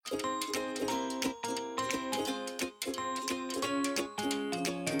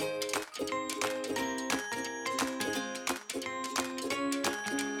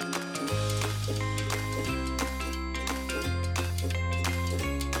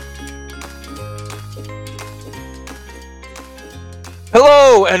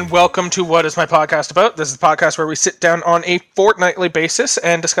Hello and welcome to What Is My Podcast About? This is the podcast where we sit down on a fortnightly basis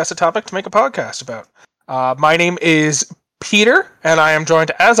and discuss a topic to make a podcast about. My name is Peter, and I am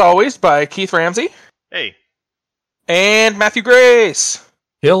joined, as always, by Keith Ramsey. Hey. And Matthew Grace.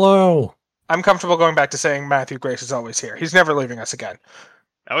 Hello. I'm comfortable going back to saying Matthew Grace is always here. He's never leaving us again.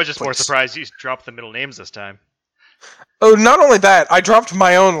 I was just more surprised you dropped the middle names this time. Oh, not only that, I dropped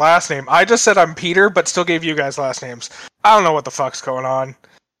my own last name. I just said I'm Peter, but still gave you guys last names. I don't know what the fuck's going on.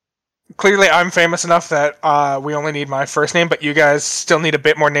 Clearly, I'm famous enough that we only need my first name, but you guys still need a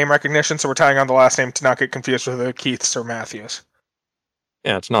bit more name recognition, so we're tying on the last name to not get confused with the Keiths or Matthews.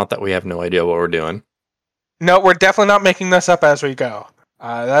 Yeah, it's not that we have no idea what we're doing. No, we're definitely not making this up as we go.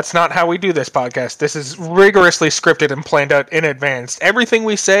 That's not how we do this podcast. This is rigorously scripted and planned out in advance. Everything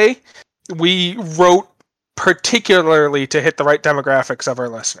we say, we wrote particularly to hit the right demographics of our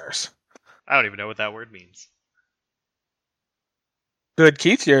listeners. I don't even know what that word means. Good,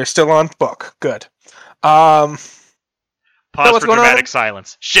 Keith. You're still on book. Good. Pause so for dramatic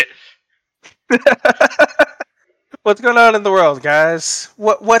silence. Shit. What's going on in the world, guys?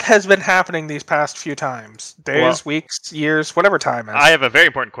 What has been happening these past few times? Days, weeks, years, whatever time is. I have a very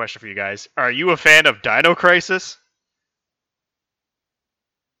important question for you guys. Are you a fan of Dino Crisis?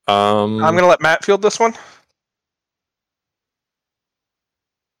 I'm going to let Matt field this one.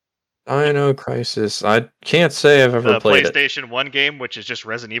 Dino Crisis. I can't say I've ever played it. The PlayStation 1 game, which is just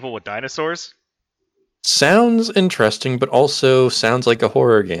Resident Evil with dinosaurs? Sounds interesting, but also sounds like a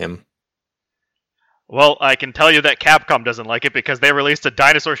horror game. Well, I can tell you that Capcom doesn't like it because they released a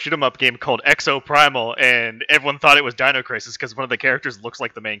dinosaur shoot-'em-up game called Exoprimal, and everyone thought it was Dino Crisis because one of the characters looks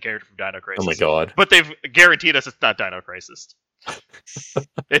like the main character from Dino Crisis. Oh my god. But they've guaranteed us it's not Dino Crisis.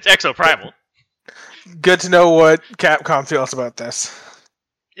 It's Exoprimal. Good to know what Capcom feels about this.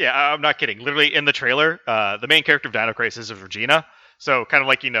 Yeah, I'm not kidding. Literally, in the trailer, the main character of Dino Crisis is Regina. So, kind of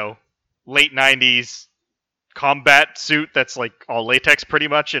like, late 90s combat suit that's like all latex pretty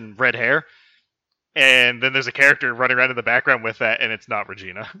much and red hair. And then there's a character running around in the background with that, and it's not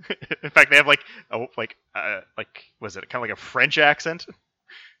Regina. In fact, they have was it kind of like a French accent?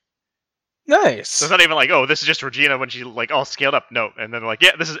 Nice. So it's not even like, oh, this is just Regina when she all scaled up. No, and then they're like,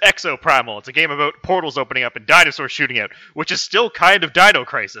 yeah, this is Exoprimal. It's a game about portals opening up and dinosaurs shooting out, which is still kind of Dino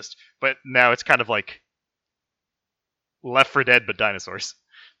Crisis, but now it's kind of like Left 4 Dead but dinosaurs.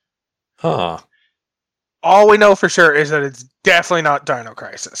 Huh. All we know for sure is that it's definitely not Dino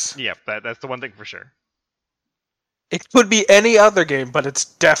Crisis. Yep, that's the one thing for sure. It could be any other game, but it's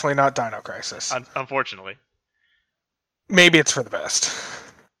definitely not Dino Crisis. Unfortunately. Maybe it's for the best.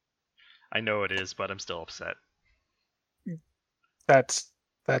 I know it is, but I'm still upset. That's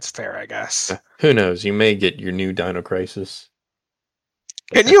fair, I guess. Who knows? You may get your new Dino Crisis.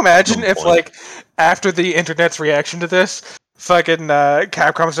 Can you imagine if, after the internet's reaction to this, fucking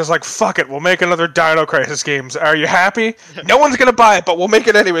Capcom's just like, fuck it, we'll make another Dino Crisis games. Are you happy? No one's gonna buy it, but we'll make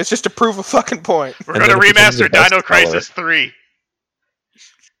it anyways, just to prove a fucking point. We're gonna remaster Dino Crisis 3.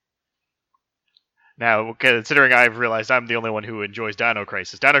 Now, considering I've realized I'm the only one who enjoys Dino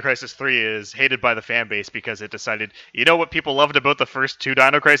Crisis 3 is hated by the fan base because it decided, you know what people loved about the first two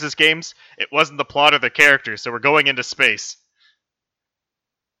Dino Crisis games? It wasn't the plot or the characters, so we're going into space.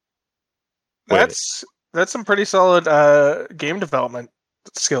 That's some pretty solid game development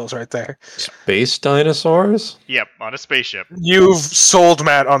skills right there. Space dinosaurs? Yep, on a spaceship. You've sold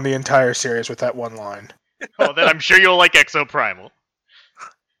Matt on the entire series with that one line. Oh, then I'm sure you'll like Exoprimal.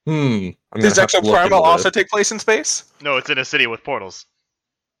 Does Exoprimal also take place in space? No, it's in a city with portals.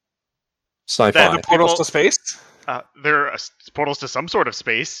 Sci-fi. Portals to space? There are portals to some sort of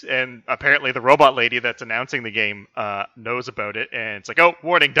space, and apparently the robot lady that's announcing the game knows about it, and it's like, oh,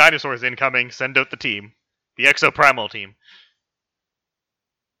 warning, dinosaurs incoming, send out the team. The Exoprimal team.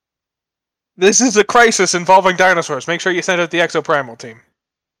 This is a crisis involving dinosaurs. Make sure you send out the Exoprimal team.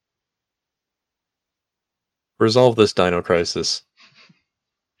 Resolve this Dino Crisis.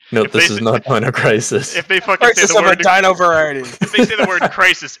 No, this is not Dino Crisis. If they fucking crisis say the word of a dino variety. If they say the word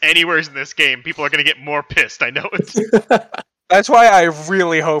crisis anywhere in this game, people are going to get more pissed. I know it. That's why I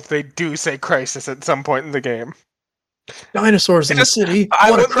really hope they do say crisis at some point in the game. Dinosaurs in the city. I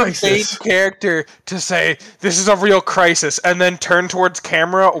what a want crisis. the main character to say, this is a real crisis, and then turn towards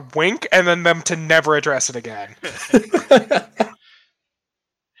camera, wink, and then them to never address it again. This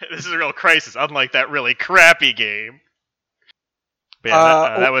is a real crisis, unlike that really crappy game. But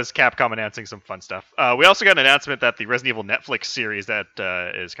yeah, that was Capcom announcing some fun stuff. We also got an announcement that the Resident Evil Netflix series that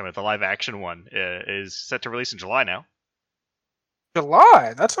is coming, the live-action one, is set to release in July now.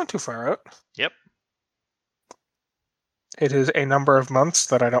 July? That's not too far out. Yep. It is a number of months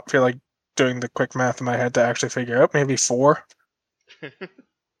that I don't feel like doing the quick math in my head to actually figure out. Maybe 4. But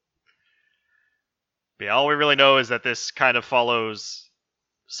yeah, all we really know is that this kind of follows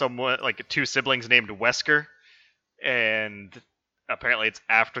somewhat like two siblings named Wesker, and apparently it's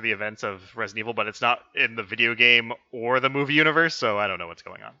after the events of Resident Evil, but it's not in the video game or the movie universe, so I don't know what's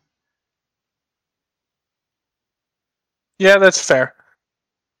going on. Yeah, that's fair.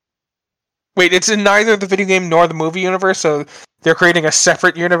 Wait, it's in neither the video game nor the movie universe, so they're creating a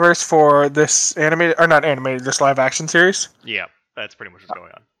separate universe for this animated, or not animated, this live action series? Yeah, that's pretty much what's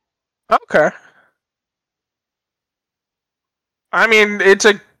going on. Okay. I mean, it's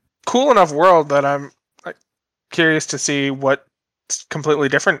a cool enough world that I'm curious to see what completely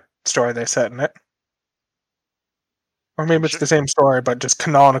different story they set in it. Or maybe it's the same story, but just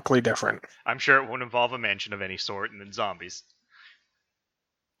canonically different. I'm sure it won't involve a mansion of any sort and then zombies.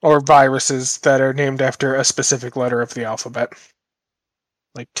 Or viruses that are named after a specific letter of the alphabet.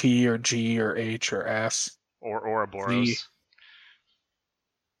 Like T or G or H or S. Or Ouroboros.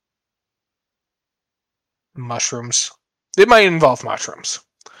 Mushrooms. It might involve mushrooms.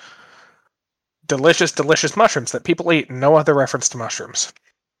 Delicious, delicious mushrooms that people eat. No other reference to mushrooms.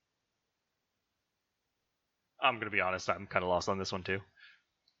 I'm going to be honest, I'm kind of lost on this one too.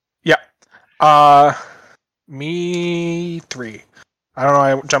 Yeah. Me 3. I don't know,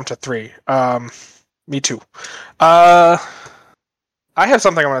 I jumped to 3. Me too. I have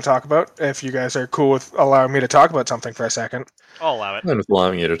something I want to talk about, if you guys are cool with allowing me to talk about something for a second. I'll allow it. I'm just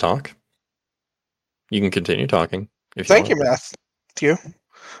allowing you to talk. You can continue talking. Thank you, Matthew.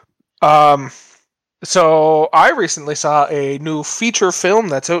 So I recently saw a new feature film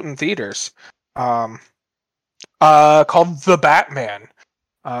that's out in theaters. Called The Batman.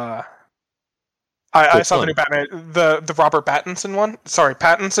 I saw the new Batman, the Robert Pattinson one. Sorry,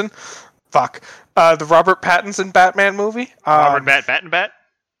 Pattinson. Fuck. The Robert Pattinson Batman movie. Robert Battenbat?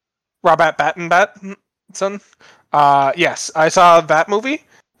 Robert Pattinson. Yes, I saw that movie.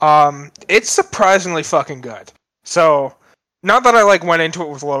 It's surprisingly fucking good. So, not that I went into it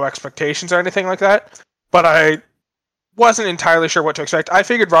with low expectations or anything like that, but I wasn't entirely sure what to expect. I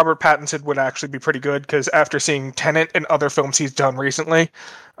figured Robert Pattinson would actually be pretty good, because after seeing Tenet and other films he's done recently,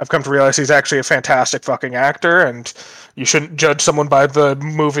 I've come to realize he's actually a fantastic fucking actor, and you shouldn't judge someone by the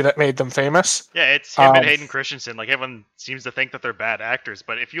movie that made them famous. Yeah, it's him and Hayden Christensen. Everyone seems to think that they're bad actors,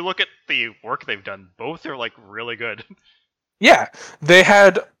 but if you look at the work they've done, both are, really good. Yeah, they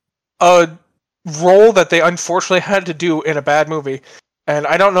had a role that they unfortunately had to do in a bad movie. And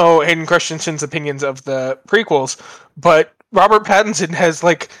I don't know Hayden Christensen's opinions of the prequels, but Robert Pattinson has,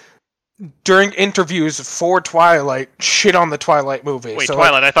 during interviews for Twilight, shit on the Twilight movie. Wait, so,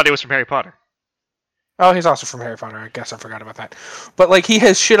 Twilight? I thought he was from Harry Potter. Oh, he's also from Harry Potter. I guess I forgot about that. But, he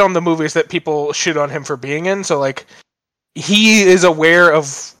has shit on the movies that people shit on him for being in, so, he is aware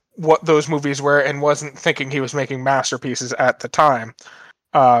of what those movies were and wasn't thinking he was making masterpieces at the time.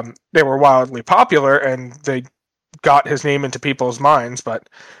 They were wildly popular, and they got his name into people's minds, but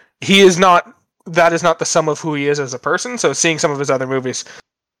that is not the sum of who he is as a person. So seeing some of his other movies,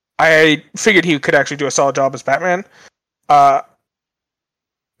 I figured he could actually do a solid job as Batman.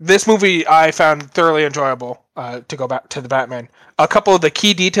 This movie I found thoroughly enjoyable, to go back to the Batman. A couple of the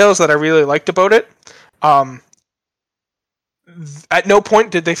key details that I really liked about it, at no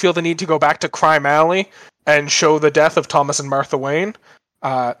point did they feel the need to go back to Crime Alley and show the death of Thomas and Martha Wayne.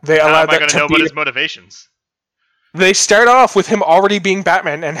 They allowed that to know about his motivations? They start off with him already being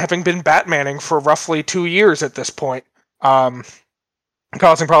Batman and having been Batmaning for roughly 2 years at this point.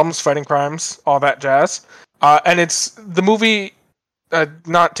 Causing problems, fighting crimes, all that jazz. And it's the movie,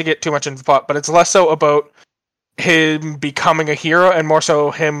 not to get too much into the plot, but it's less so about him becoming a hero and more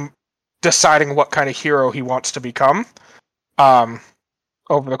so him deciding what kind of hero he wants to become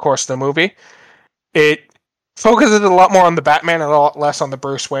over the course of the movie. It focuses a lot more on the Batman and a lot less on the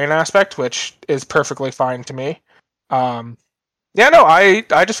Bruce Wayne aspect, which is perfectly fine to me. I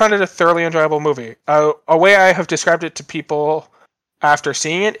just found it a thoroughly enjoyable movie. A way I have described it to people after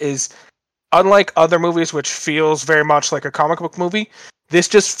seeing it is, unlike other movies which feels very much like a comic book movie, this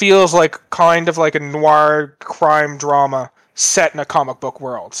just feels kind of like a noir crime drama set in a comic book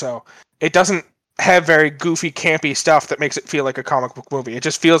world. So it doesn't have very goofy, campy stuff that makes it feel like a comic book movie. It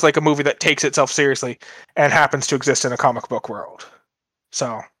just feels like a movie that takes itself seriously and happens to exist in a comic book world.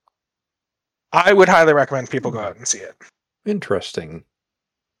 So I would highly recommend people go out and see it. Interesting.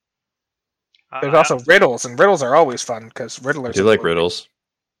 There's also riddles, and riddles are always fun because riddlers. Do you like riddles?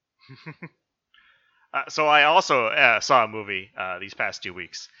 So I also saw a movie these past 2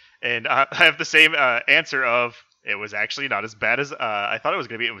 weeks, and I have the same answer of it was actually not as bad as I thought it was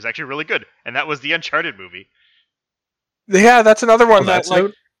going to be. It was actually really good, and that was the Uncharted movie. Yeah, that's another one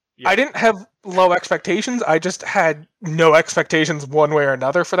I didn't have low expectations. I just had no expectations one way or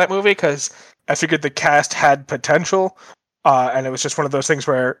another for that movie because I figured the cast had potential, and it was just one of those things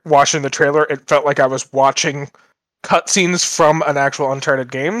where watching the trailer, it felt like I was watching cutscenes from an actual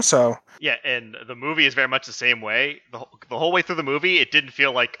Uncharted game. So Yeah, and the movie is very much the same way. The whole way through the movie, it didn't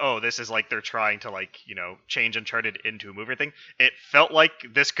feel like, oh, this is like they're trying to like, change Uncharted into a movie thing. It felt like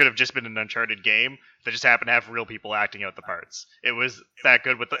this could have just been an Uncharted game that just happened to have real people acting out the parts. It was that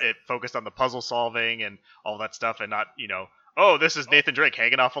good it focused on the puzzle solving and all that stuff and not, oh, this is Nathan Drake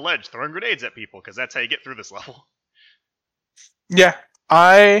hanging off a ledge throwing grenades at people because that's how you get through this level. yeah,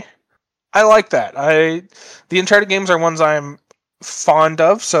 I like that. The Uncharted games are ones I'm fond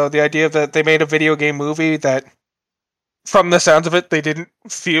of, so the idea that they made a video game movie that, from the sounds of it, they didn't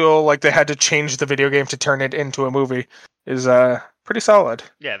feel like they had to change the video game to turn it into a movie is pretty solid.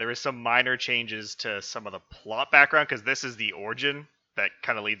 Yeah, there is some minor changes to some of the plot background because this is the origin that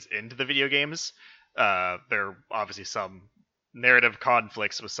kind of leads into the video games. There are obviously some narrative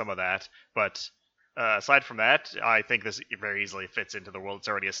conflicts with some of that, but aside from that, I think this very easily fits into the world that's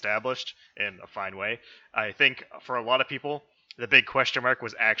already established in a fine way. I think for a lot of people, the big question mark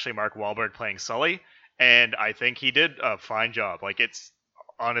was actually Mark Wahlberg playing Sully, and I think he did a fine job. Like, it's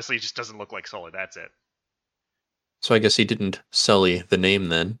honestly just doesn't look like Sully, that's it. So I guess he didn't sully the name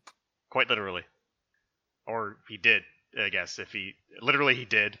then. Quite literally. Or he did, I guess. He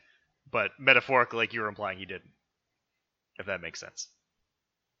did, but metaphorically, like you were implying, he didn't. If that makes sense.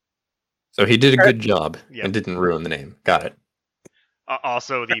 So he did a good job Yep. and didn't ruin the name. Got it.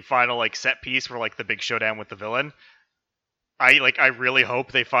 Also, the final set piece for the big showdown with the villain. I really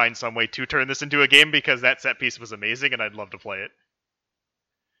hope they find some way to turn this into a game because that set piece was amazing and I'd love to play it.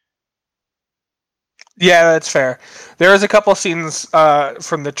 Yeah, that's fair. There was a couple scenes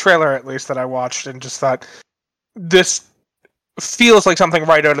from the trailer, at least, that I watched and just thought, this feels like something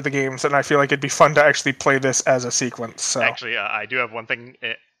right out of the games, and I feel like it'd be fun to actually play this as a sequence. So. Actually, I do have one thing.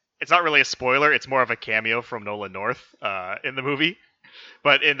 It's not really a spoiler. It's more of a cameo from Nolan North in the movie.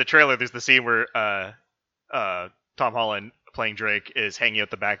 But in the trailer, there's the scene where Tom Holland, playing Drake, is hanging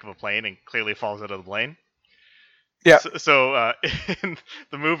out the back of a plane and clearly falls out of the plane. Yeah. So in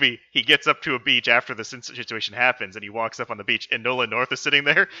the movie, he gets up to a beach after the situation happens, and he walks up on the beach, and Nolan North is sitting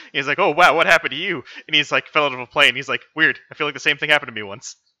there. He's like, "Oh wow, what happened to you?" And he's like, "Fell out of a plane." He's like, "Weird. I feel like the same thing happened to me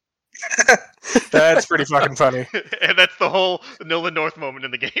once." That's pretty fucking funny. And that's the whole Nolan North moment in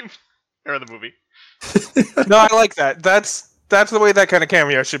the game or in the movie. No, I like that. That's the way that kind of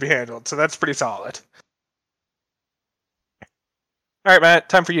cameo should be handled. So that's pretty solid. All right, Matt.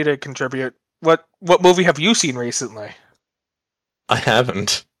 Time for you to contribute. What movie have you seen recently? I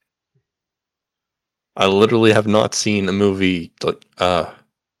haven't. I literally have not seen a movie. I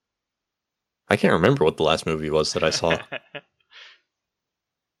can't remember what the last movie was that I saw.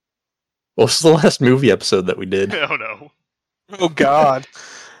 What was the last movie episode that we did? Oh no. Oh God.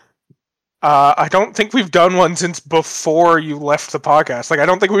 I don't think we've done one since before you left the podcast. I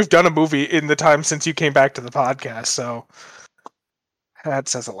don't think we've done a movie in the time since you came back to the podcast. So that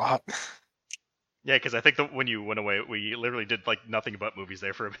says a lot. Yeah, because I think that when you went away, we literally did nothing but movies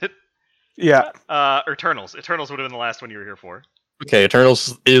there for a bit. Yeah. Eternals. Eternals would have been the last one you were here for. Okay,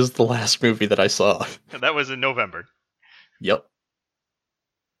 Eternals is the last movie that I saw. And that was in November. Yep.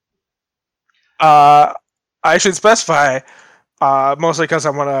 I should specify, mostly because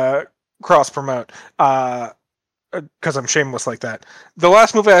I want to cross-promote, because I'm shameless like that. The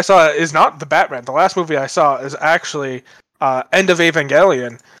last movie I saw is not The Batman. The last movie I saw is actually End of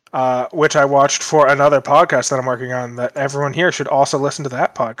Evangelion, which I watched for another podcast that I'm working on that everyone here should also listen to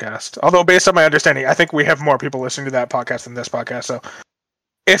that podcast. Although, based on my understanding, I think we have more people listening to that podcast than this podcast, so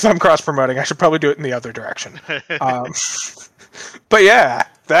if I'm cross-promoting, I should probably do it in the other direction. But yeah,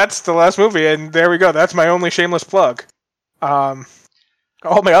 that's the last movie, and there we go. That's my only shameless plug. All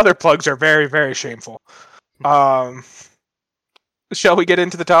my other plugs are very, very shameful. Shall we get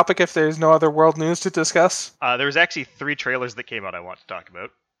into the topic if there's no other world news to discuss? There's actually 3 trailers that came out I want to talk about.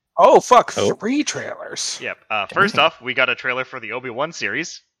 Oh, fuck. 3 trailers. Yep. First off, we got a trailer for the Obi-Wan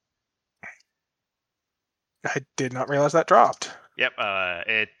series. I did not realize that dropped. Yep.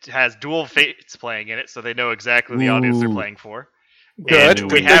 It has dual fates playing in it, so they know exactly the audience they're playing for. Good.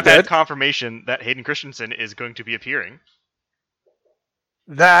 And we have had confirmation that Hayden Christensen is going to be appearing.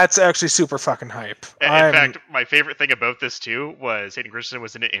 That's actually super fucking hype. In fact, my favorite thing about this too was Hayden Christensen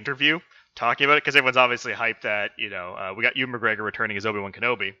was in an interview talking about it because everyone's obviously hyped that we got Ewan McGregor returning as Obi-Wan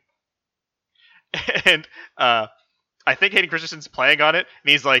Kenobi, and I think Hayden Christensen's playing on it,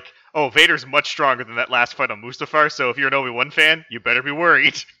 and he's like, "Oh, Vader's much stronger than that last fight on Mustafar, so if you're an Obi-Wan fan, you better be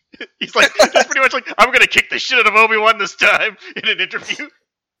worried." He's like, just pretty much like, "I'm gonna kick the shit out of Obi-Wan this time" in an interview.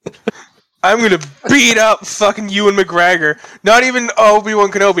 I'm gonna beat up fucking Ewan McGregor. Not even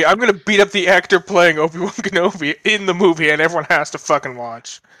Obi-Wan Kenobi. I'm gonna beat up the actor playing Obi-Wan Kenobi in the movie, and everyone has to fucking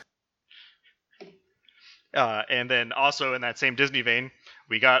watch. And then also in that same Disney vein,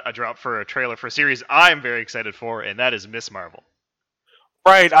 we got a drop for a trailer for a series I'm very excited for, and that is Miss Marvel.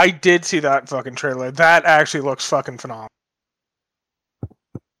 Right, I did see that fucking trailer. That actually looks fucking phenomenal.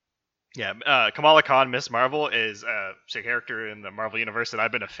 Yeah, Kamala Khan, Miss Marvel, is a character in the Marvel Universe that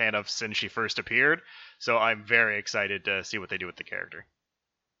I've been a fan of since she first appeared, so I'm very excited to see what they do with the character.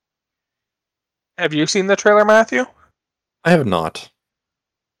 Have you seen the trailer, Matthew? I have not.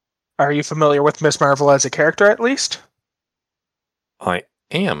 Are you familiar with Miss Marvel as a character, at least? I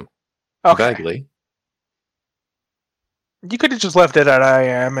am. Okay. Vaguely. You could have just left it at I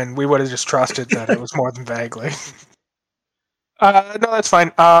am, and we would have just trusted that it was more than vaguely. No, that's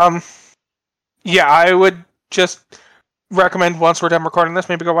fine. Yeah, I would just recommend once we're done recording this,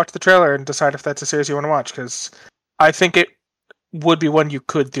 maybe go watch the trailer and decide if that's a series you want to watch, because I think it would be one you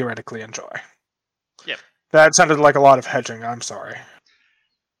could theoretically enjoy. Yep. That sounded like a lot of hedging, I'm sorry.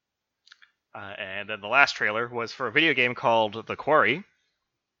 And then the last trailer was for a video game called The Quarry,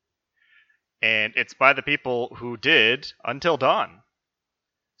 and it's by the people who did Until Dawn.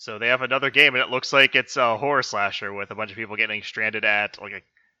 So they have another game, and it looks like it's a horror slasher with a bunch of people getting stranded at like a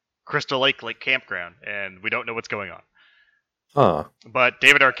Crystal Lake like campground, and we don't know what's going on. Huh. But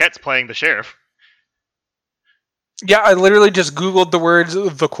David Arquette's playing the sheriff. Yeah, I literally just Googled the words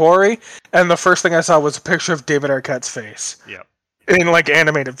The Quarry, and the first thing I saw was a picture of David Arquette's face. Yep. In, like,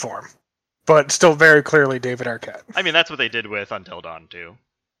 animated form. But still very clearly David Arquette. I mean, that's what they did with Until Dawn, too.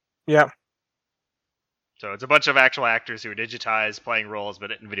 Yeah. So it's a bunch of actual actors who are digitized, playing roles, but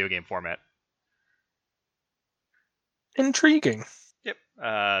in video game format. Intriguing. Yep.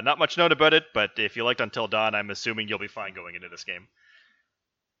 Not much known about it, but if you liked Until Dawn, I'm assuming you'll be fine going into this game.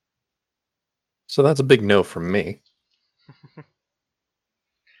 So that's a big no from me.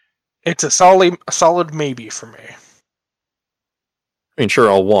 It's a solid maybe for me. I mean,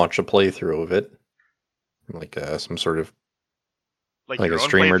 sure, I'll watch a playthrough of it. Like some sort of... Like your a own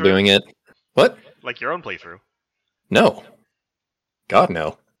streamer playthrough? doing it. What? Like your own playthrough. No. God,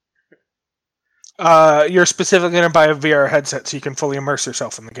 no. You're specifically going to buy a VR headset so you can fully immerse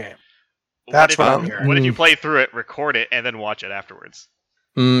yourself in the game. That's what I'm hearing. What if you play through it, record it, and then watch it afterwards?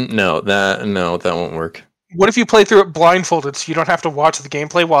 No, that won't work. What if you play through it blindfolded so you don't have to watch the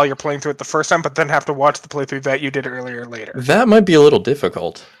gameplay while you're playing through it the first time, but then have to watch the playthrough that you did earlier later? That might be a little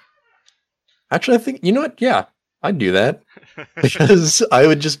difficult. Actually, I think, you know what? Yeah, I'd do that. Because I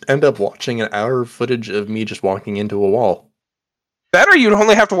would just end up watching an hour of footage of me just walking into a wall. That or you'd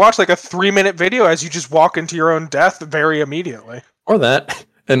only have to watch like a 3-minute video as you just walk into your own death very immediately. Or that,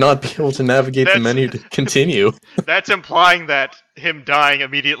 and not be able to navigate the menu to continue. That's implying that him dying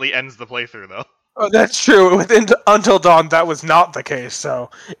immediately ends the playthrough, though. Oh, that's true. Within Until Dawn, that was not the case, so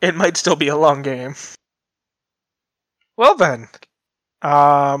it might still be a long game. Well then,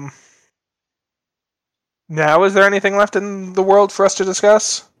 now is there anything left in the world for us to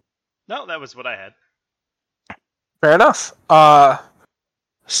discuss? No, that was what I had. Fair enough.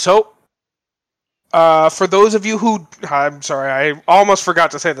 For those of you who... I'm sorry, I almost forgot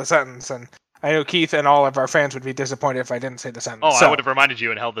to say the sentence, and I know Keith and all of our fans would be disappointed if I didn't say the sentence. Oh, I would have reminded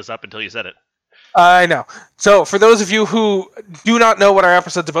you and held this up until you said it. I know. So, for those of you who do not know what our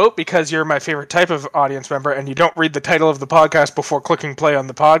episode's about, because you're my favorite type of audience member, and you don't read the title of the podcast before clicking play on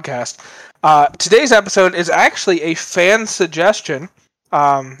the podcast, today's episode is actually a fan suggestion.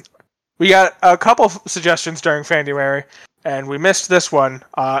 We got a couple of suggestions during Fanuary, and we missed this one,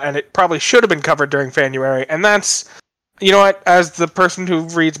 and it probably should have been covered during Fanuary, and that's... You know what? As the person who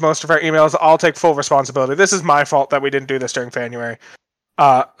reads most of our emails, I'll take full responsibility. This is my fault that we didn't do this during Fanuary.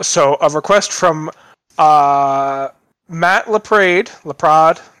 So a request from Matt Leprade,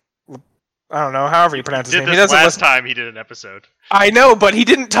 I don't know, however you pronounce his name. He did this last time he did an episode. I know, but he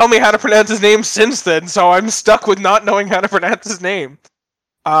didn't tell me how to pronounce his name since then, so I'm stuck with not knowing how to pronounce his name.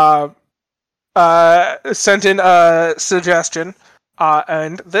 Sent in a suggestion,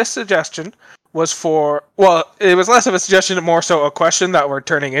 and this suggestion was for... Well, it was less of a suggestion and more so a question that we're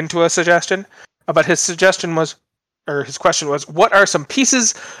turning into a suggestion. But his suggestion was... Or his question was, what are some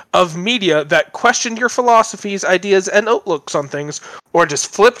pieces of media that questioned your philosophies, ideas, and outlooks on things, or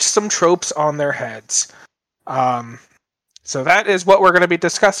just flipped some tropes on their heads? So that is what we're going to be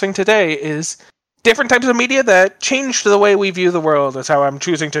discussing today, is different types of media that changed the way we view the world, is how I'm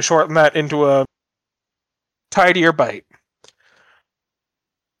choosing to shorten that into a tidier bite.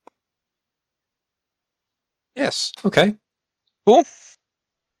 Yes. Okay. Cool.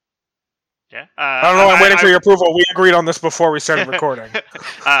 Yeah. I don't know. I'm waiting for your approval. We agreed on this before we started recording.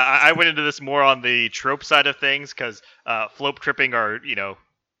 I went into this more on the trope side of things because flope tripping or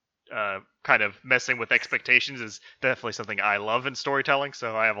kind of messing with expectations is definitely something I love in storytelling.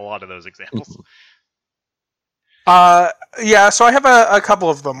 So I have a lot of those examples. Yeah. So I have a couple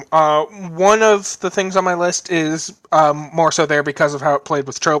of them. One of the things on my list is more so there because of how it played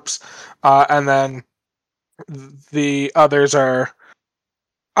with tropes, and then the others are,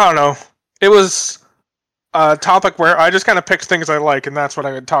 I don't know. It was a topic where I just kind of picked things I like, and that's what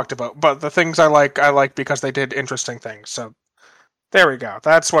I had talked about. But the things I like because they did interesting things. So there we go.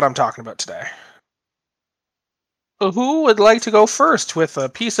 That's what I'm talking about today. Who would like to go first with a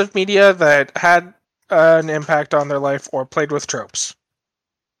piece of media that had an impact on their life or played with tropes?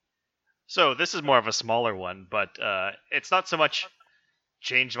 So this is more of a smaller one, but it's not so much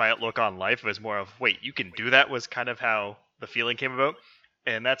changed my outlook on life. It was more of, wait, you can do that was kind of how the feeling came about.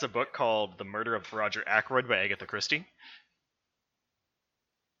 And that's a book called The Murder of Roger Ackroyd by Agatha Christie.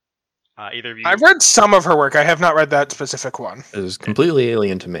 Either of you... I've read some of her work. I have not read that specific one. It is completely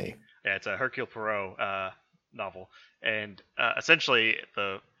alien to me. Yeah, it's a Hercule Poirot novel. And essentially,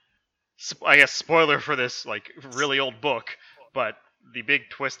 I guess spoiler for this like really old book, but the big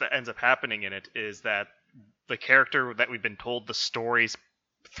twist that ends up happening in it is that the character that we've been told the stories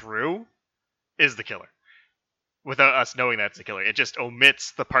through is the killer. Without us knowing that's the killer. It just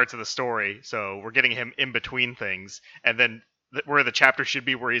omits the parts of the story, so we're getting him in between things, and then where the chapter should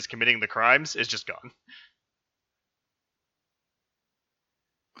be where he's committing the crimes is just gone.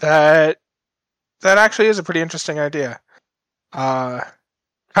 That actually is a pretty interesting idea.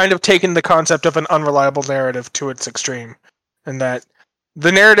 Kind of taking the concept of an unreliable narrative to its extreme, and that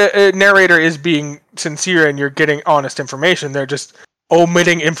the narrator is being sincere and you're getting honest information. They're just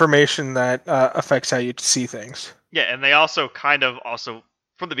omitting information that affects how you see things. Yeah, and they also kind of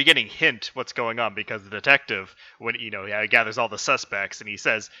from the beginning hint what's going on, because the detective, when he gathers all the suspects and he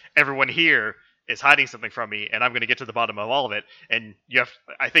says, everyone here is hiding something from me and I'm going to get to the bottom of all of it. And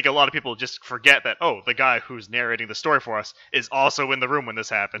I think a lot of people just forget that, the guy who's narrating the story for us is also in the room when this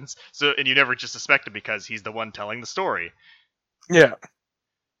happens. And you never just suspect him because he's the one telling the story. Yeah.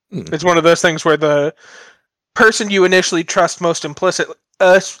 It's one of those things where the person you initially trust most implicitly,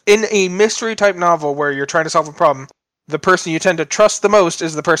 in a mystery type novel where you're trying to solve a problem, the person you tend to trust the most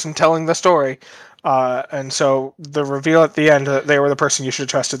is the person telling the story. And so the reveal at the end that they were the person you should have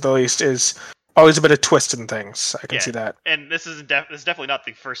trusted the least is always a bit of twist in things. I can see that. And this is definitely not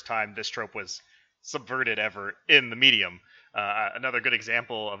the first time this trope was subverted ever in the medium. Another good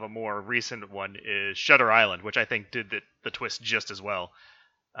example of a more recent one is Shutter Island, which I think did the twist just as well.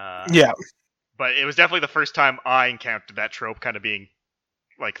 Yeah. But it was definitely the first time I encountered that trope kind of being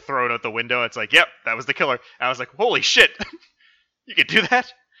like thrown out the window. It's like, yep, that was the killer. And I was like, holy shit, you could do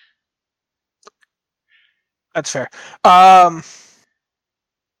that? That's fair. Now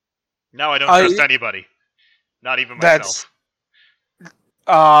I don't trust anybody. Not even myself.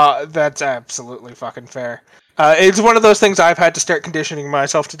 That's absolutely fucking fair. It's one of those things I've had to start conditioning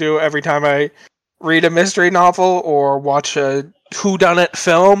myself to do every time I read a mystery novel or watch a whodunit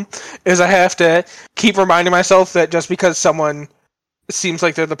film, is I have to keep reminding myself that just because someone seems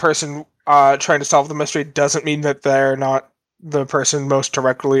like they're the person trying to solve the mystery doesn't mean that they're not the person most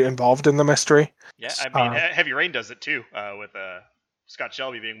directly involved in the mystery. Yeah, I mean, Heavy Rain does it too, with Scott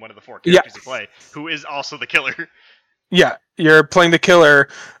Shelby being one of the 4 characters you play, who is also the killer. Yeah, you're playing the killer,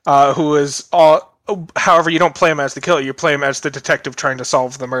 who is however, you don't play him as the killer, you play him as the detective trying to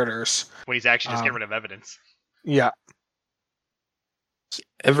solve the murders. When he's actually just getting rid of evidence. Yeah.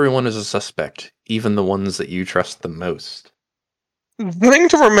 Everyone is a suspect, even the ones that you trust the most. The thing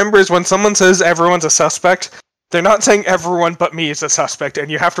to remember is when someone says everyone's a suspect, they're not saying everyone but me is a suspect, and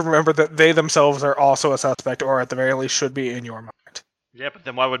you have to remember that they themselves are also a suspect, or at the very least should be in your mind. Yeah, but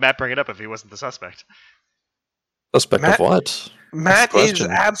then why would Matt bring it up if he wasn't the suspect? Suspect of what? Matt is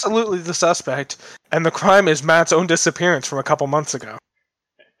absolutely the suspect, and the crime is Matt's own disappearance from a couple months ago.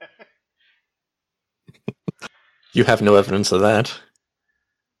 You have no evidence of that.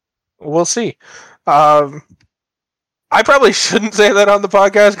 We'll see. I probably shouldn't say that on the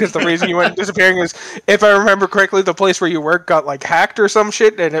podcast, because the reason you went disappearing is, if I remember correctly, the place where you work got hacked or some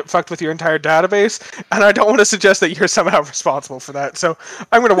shit, and it fucked with your entire database, and I don't want to suggest that you're somehow responsible for that, so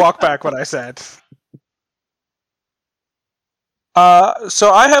I'm going to walk back what I said.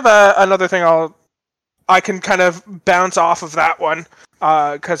 So I have another thing I can kind of bounce off of that one,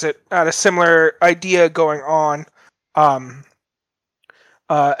 because it had a similar idea going on, and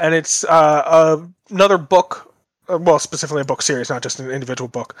it's another book. Well, specifically a book series, not just an individual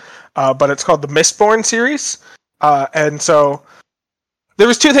book, but it's called the Mistborn series, and so there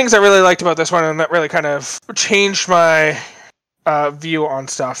was two things I really liked about this one, and that really kind of changed my view on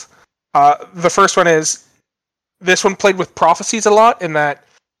stuff. The first one is this one played with prophecies a lot, in that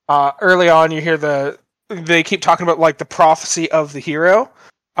early on you hear they keep talking about like the prophecy of the hero,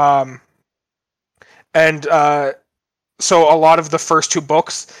 and so a lot of the first two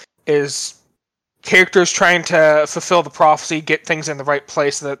books is characters trying to fulfill the prophecy, get things in the right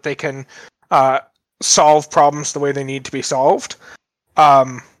place so that they can solve problems the way they need to be solved.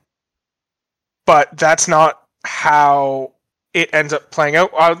 But that's not how it ends up playing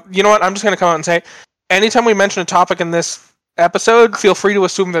out. You know what? I'm just going to come out and say, anytime we mention a topic in this episode, feel free to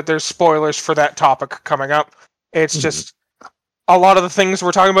assume that there's spoilers for that topic coming up. It's just a lot of the things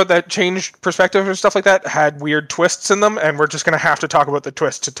we're talking about that changed perspective and stuff like that had weird twists in them, and we're just going to have to talk about the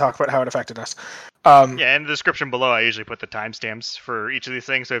twist to talk about how it affected us. Yeah, in the description below, I usually put the timestamps for each of these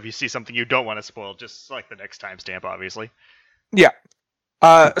things, so if you see something you don't want to spoil, just select the next timestamp, obviously. Yeah.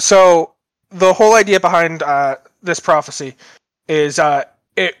 So the whole idea behind this prophecy is one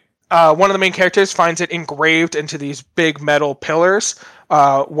of the main characters finds it engraved into these big metal pillars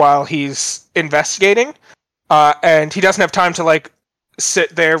while he's investigating, and he doesn't have time to like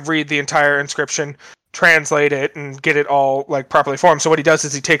sit there, read the entire inscription, translate it, and get it all like properly formed. So what he does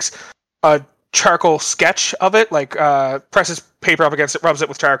is he takes a charcoal sketch of it, like presses paper up against it, rubs it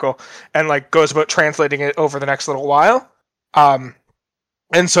with charcoal, and like goes about translating it over the next little while.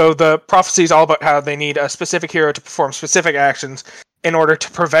 And so the prophecy is all about how they need a specific hero to perform specific actions in order to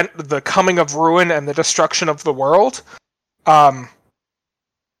prevent the coming of ruin and the destruction of the world. And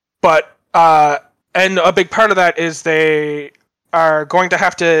a big part of that is they are going to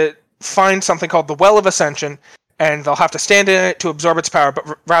have to find something called the Well of Ascension, and they'll have to stand in it to absorb its power,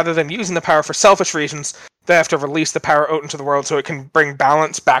 but rather than using the power for selfish reasons, they have to release the power out into the world so it can bring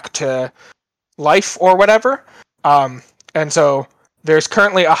balance back to life or whatever. And so there's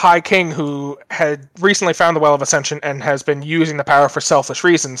currently a High King who had recently found the Well of Ascension and has been using the power for selfish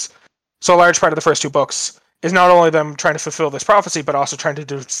reasons. So a large part of the first two books is not only them trying to fulfill this prophecy, but also trying to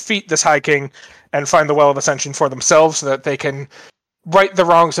defeat this High King and find the Well of Ascension for themselves so that they can right the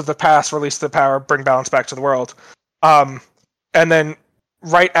wrongs of the past, release the power, bring balance back to the world. And then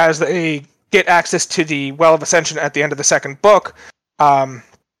right as they get access to the Well of Ascension at the end of the second book,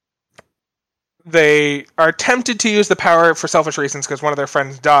 they are tempted to use the power for selfish reasons because one of their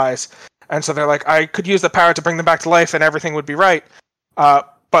friends dies. And so they're like, I could use the power to bring them back to life and everything would be right.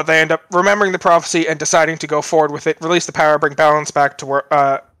 But they end up remembering the prophecy and deciding to go forward with it, release the power, bring balance back to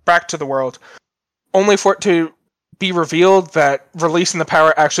the world, only for it to be revealed that releasing the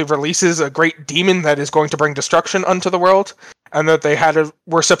power actually releases a great demon that is going to bring destruction unto the world, and that they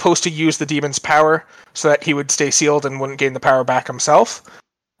were supposed to use the demon's power so that he would stay sealed and wouldn't gain the power back himself.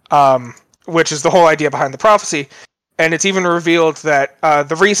 Which is the whole idea behind the prophecy. And it's even revealed that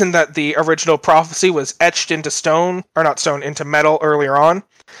the reason that the original prophecy was etched into into metal earlier on,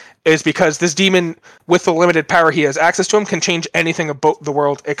 is because this demon, with the limited power he has access to him, can change anything about the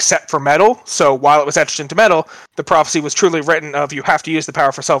world except for metal. So while it was etched into metal, the prophecy was truly written of you have to use the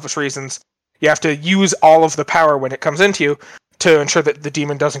power for selfish reasons. You have to use all of the power when it comes into you to ensure that the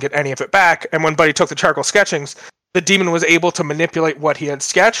demon doesn't get any of it back. And when Buddy took the charcoal sketchings, the demon was able to manipulate what he had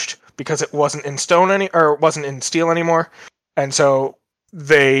sketched because it wasn't in wasn't in steel anymore. And so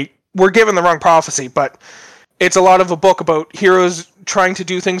they were given the wrong prophecy, but it's a lot of a book about heroes trying to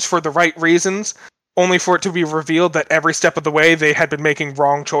do things for the right reasons, only for it to be revealed that every step of the way they had been making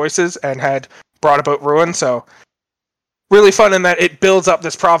wrong choices and had brought about ruin. So really fun in that it builds up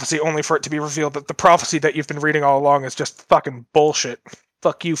this prophecy only for it to be revealed that the prophecy that you've been reading all along is just fucking bullshit.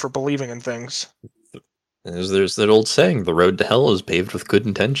 Fuck you for believing in things. There's that old saying, the road to hell is paved with good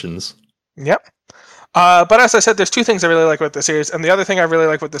intentions. Yep. But as I said, there's two things I really like about the series, and the other thing I really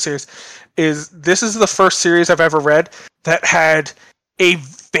like with the series is this is the first series I've ever read that had a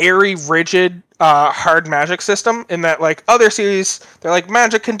very rigid, hard magic system, in that, like, other series, they're like,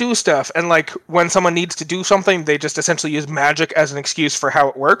 magic can do stuff, and, like, when someone needs to do something, they just essentially use magic as an excuse for how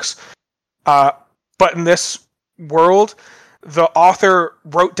it works. But in this world, the author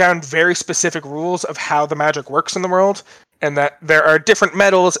wrote down very specific rules of how the magic works in the world, and that there are different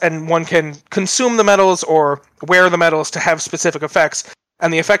metals, and one can consume the metals or wear the metals to have specific effects,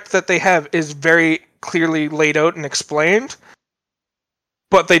 and the effect that they have is very clearly laid out and explained,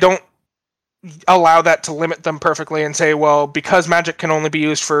 but they don't allow that to limit them perfectly and say, well, because magic can only be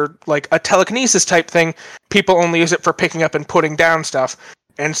used for, like, a telekinesis type thing, people only use it for picking up and putting down stuff.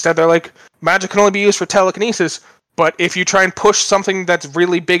 Instead, they're like, magic can only be used for telekinesis, but if you try and push something that's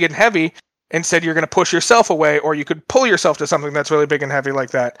really big and heavy, instead you're going to push yourself away, or you could pull yourself to something that's really big and heavy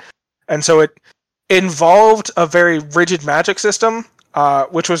like that. And so it involved a very rigid magic system,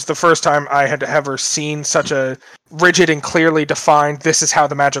 which was the first time I had ever seen such a rigid and clearly defined, this is how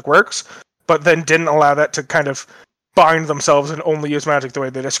the magic works, but then didn't allow that to kind of bind themselves and only use magic the way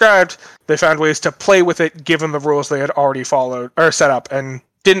they described. They found ways to play with it given the rules they had already followed or set up, and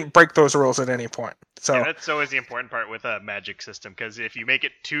didn't break those rules at any point. So yeah, that's always the important part with a magic system, because if you make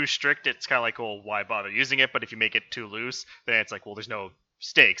it too strict, it's kind of like, well, why bother using it? But if you make it too loose, then it's like, well, there's no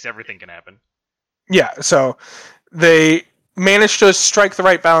stakes. Everything can happen. yeah, so they managed to strike the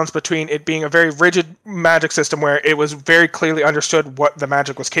right balance between it being a very rigid magic system where it was very clearly understood what the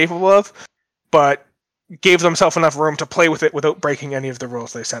magic was capable of, but gave themselves enough room to play with it without breaking any of the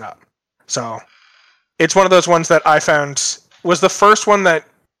rules they set up. So it's one of those ones that I found was the first one that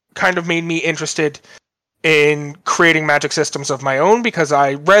kind of made me interested in creating magic systems of my own, because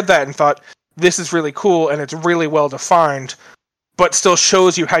I read that and thought, this is really cool and it's really well defined, but still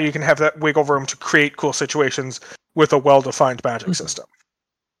shows you how you can have that wiggle room to create cool situations with a well-defined magic system.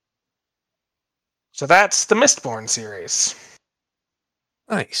 So that's the Mistborn series.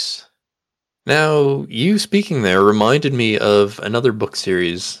 Nice. Now, you speaking there reminded me of another book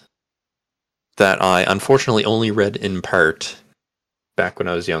series that I unfortunately only read in part back when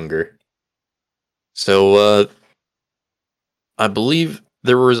I was younger. So, I believe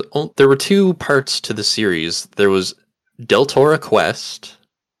there were 2 parts to the series. There was Deltora Quest,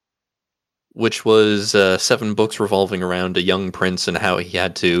 which was 7 books revolving around a young prince and how he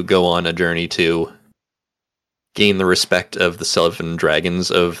had to go on a journey to gain the respect of the 7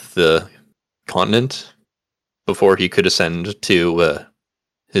 dragons of the continent before he could ascend to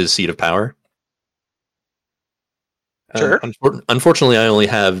his seat of power. Sure. Unfortunately, I only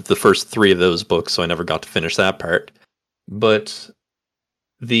have the first 3 of those books, so I never got to finish that part. But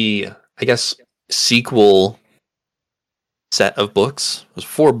the, I guess, sequel set of books was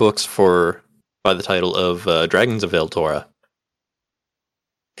 4 books by the title of Dragons of Eltora.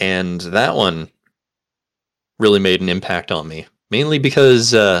 And that one really made an impact on me. Mainly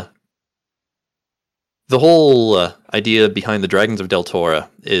because the whole idea behind the Dragons of Deltora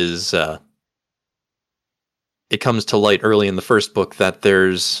is it comes to light early in the first book that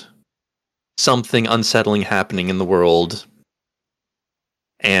there's something unsettling happening in the world.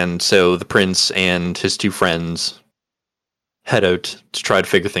 And so the prince and his 2 friends head out to try to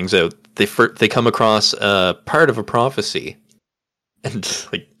figure things out. They come across part of a prophecy. And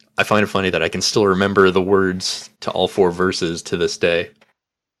like, I find it funny that I can still remember the words to all 4 verses to this day.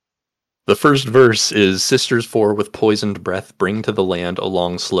 The first verse is, "Sisters 4 with poisoned breath bring to the land a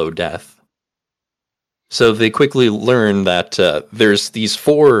long, slow death." So they quickly learn that there's these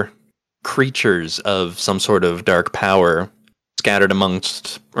 4 creatures of some sort of dark power scattered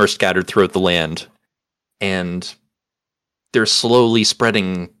throughout the land, and they're slowly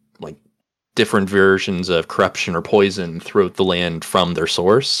spreading like different versions of corruption or poison throughout the land from their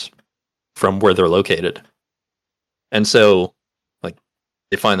source, from where they're located. And so, like,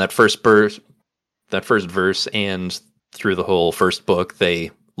 they find that first verse, and through the whole first book,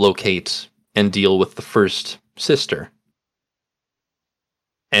 they locate and deal with the first sister.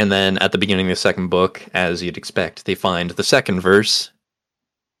 And then at the beginning of the second book, as you'd expect, they find the second verse.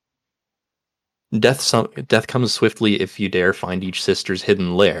 Death comes swiftly if you dare find each sister's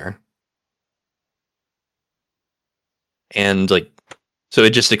hidden lair. And so it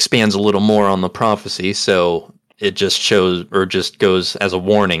just expands a little more on the prophecy, so it just shows, or just goes as a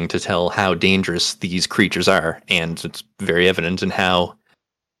warning to tell how dangerous these creatures are. And it's very evident in how,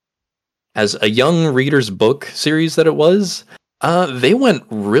 as a young reader's book series that it was, they went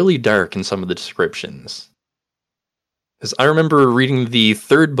really dark in some of the descriptions. Because I remember reading the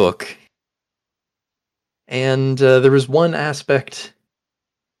third book, and there was one aspect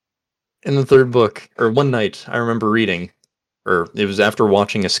in the third book, or one night I remember reading, or it was after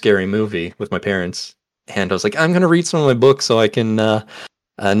watching a scary movie with my parents, and I was like, I'm going to read some of my books so I can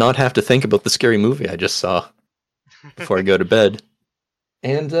not have to think about the scary movie I just saw before I go to bed.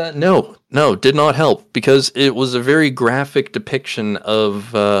 And no, did not help, because it was a very graphic depiction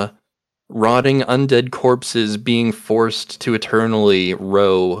of rotting undead corpses being forced to eternally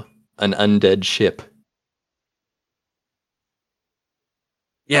row an undead ship.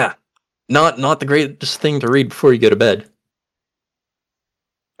 Yeah, not the greatest thing to read before you go to bed.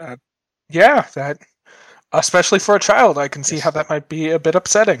 Yeah, that, especially for a child, I can see how that might be a bit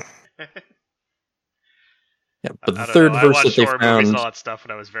upsetting. Yeah, but the third verse that they found... I watched horror movies and all that stuff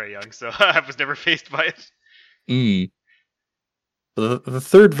when I was very young, so I was never faced by it. The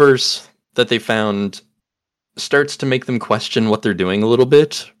third verse that they found starts to make them question what they're doing a little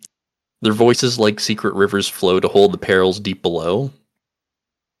bit. Their voices like secret rivers flow to hold the perils deep below.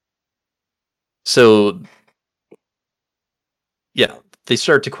 So, yeah, they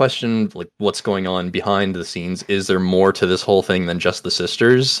start to question like what's going on behind the scenes. Is there more to this whole thing than just the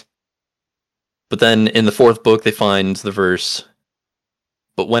sisters? But then in the fourth book, they find the verse,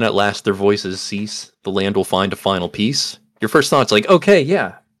 "But when at last their voices cease, the land will find a final peace." Your first thought's like, okay,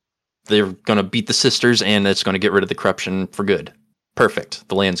 yeah, they're gonna beat the sisters, and it's gonna get rid of the corruption for good. Perfect.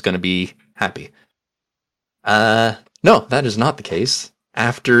 The land's gonna be happy. No, that is not the case.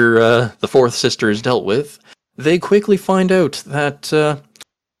 After the fourth sister is dealt with, they quickly find out that,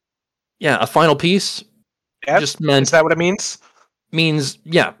 a final peace just meant... Is that what it means? Means,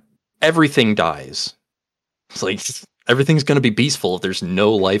 yeah, everything dies. It's like, everything's going to be peaceful if there's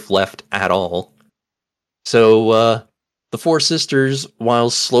no life left at all. So, the four sisters, while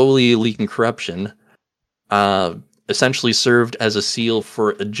slowly leaking corruption, essentially served as a seal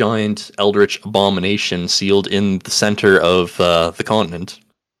for a giant eldritch abomination sealed in the center of the continent.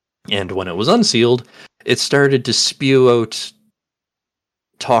 And when it was unsealed, it started to spew out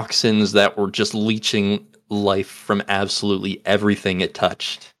toxins that were just leeching life from absolutely everything it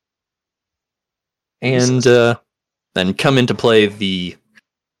touched. And then come into play the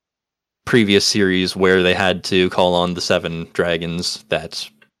previous series where they had to call on the 7 dragons that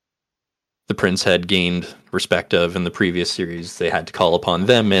the prince had gained respect of in the previous series. They had to call upon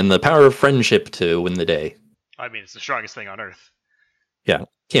them and the power of friendship to win the day. I mean, it's the strongest thing on Earth. Yeah,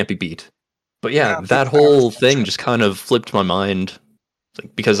 can't be beat. But yeah, that whole thing just kind of flipped my mind.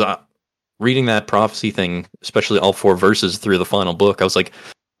 Because reading that prophecy thing, especially all 4 verses through the final book, I was like,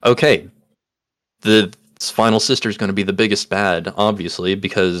 okay, the final sister's going to be the biggest bad, obviously,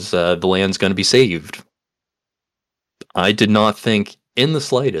 because the land's going to be saved. I did not think in the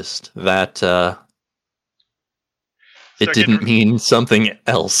slightest that it didn't mean something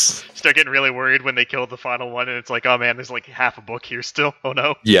else. Start getting really worried when they killed the final one, and it's like, oh man, there's like half a book here still. Oh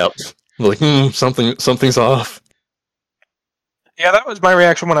no. Yep. Like, something's off. Yeah, that was my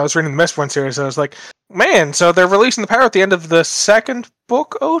reaction when I was reading the Mistborn series. I was like, man, so they're releasing the power at the end of the second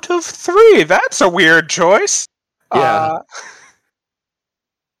book out of 3. That's a weird choice. Yeah.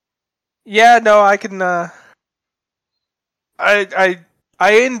 I can... I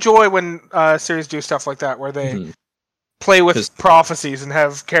enjoy when series do stuff like that, where they play with prophecies and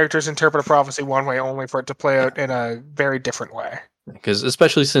have characters interpret a prophecy one way only for it to play out in a very different way. Because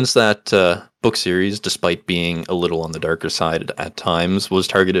especially since that book series, despite being a little on the darker side at times, was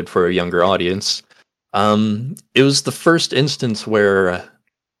targeted for a younger audience, it was the first instance where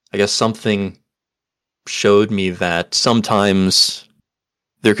I guess something showed me that sometimes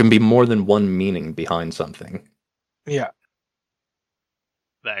there can be more than one meaning behind something. Yeah.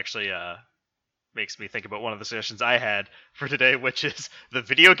 That actually makes me think about one of the suggestions I had for today, which is the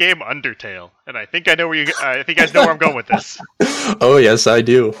video game Undertale. And I think I know I think you guys know where I'm going with this. Oh yes, I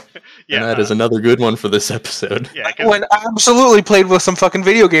do. Yeah, and that is another good one for this episode. Yeah, when I absolutely played with some fucking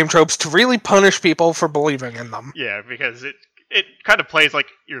video game tropes to really punish people for believing in them. Yeah, because it kind of plays like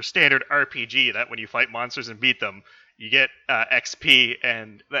your standard RPG, that when you fight monsters and beat them, you get XP,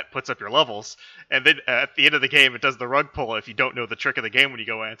 and that puts up your levels. And then at the end of the game, it does the rug pull if you don't know the trick of the game when you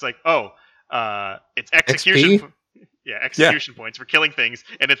go in. It's like, it's execution. Execution points for killing things,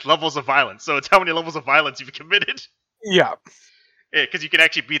 and it's levels of violence. So it's how many levels of violence you've committed. Yeah. Because you can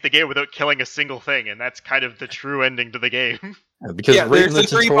actually beat the game without killing a single thing, and that's kind of the true ending to the game. Because right in the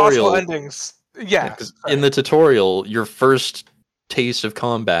 3 tutorial, possible endings. Yeah. In the tutorial, your first taste of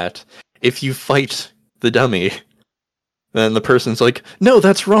combat, if you fight the dummy, then the person's like, no,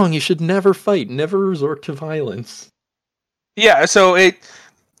 that's wrong. You should never fight. Never resort to violence. Yeah, so it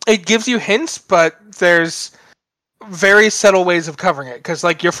gives you hints, but there's very subtle ways of covering it. Because,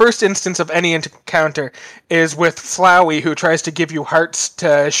 like, your first instance of any encounter is with Flowey, who tries to give you hearts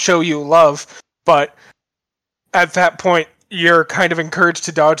to show you love. But at that point, you're kind of encouraged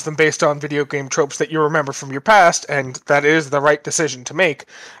to dodge them based on video game tropes that you remember from your past, and that is the right decision to make.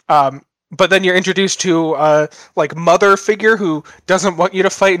 But then you're introduced to a mother figure who doesn't want you to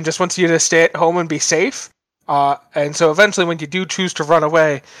fight and just wants you to stay at home and be safe. And so eventually when you do choose to run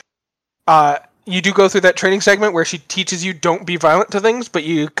away, you do go through that training segment where she teaches you don't be violent to things, but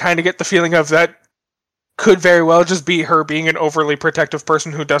you kind of get the feeling of that could very well just be her being an overly protective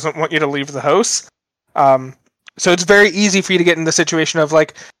person who doesn't want you to leave the house. So it's very easy for you to get in the situation of,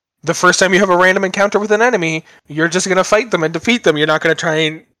 like, the first time you have a random encounter with an enemy, you're just going to fight them and defeat them. You're not going to try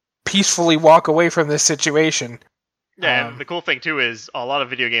and peacefully walk away from this situation. Yeah, and the cool thing, too, is a lot of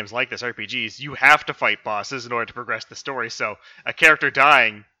video games like this, RPGs, you have to fight bosses in order to progress the story. So a character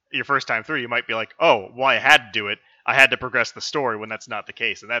dying your first time through, you might be like, oh, well, I had to do it. I had to progress the story, when that's not the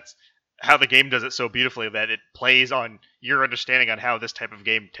case. And that's how the game does it so beautifully, that it plays on your understanding on how this type of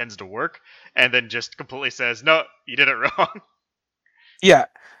game tends to work, and then just completely says, no, you did it wrong. Yeah.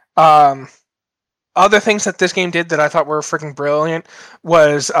 Other things that this game did that I thought were freaking brilliant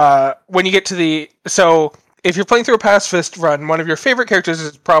was when you get to if you're playing through a pacifist run, one of your favorite characters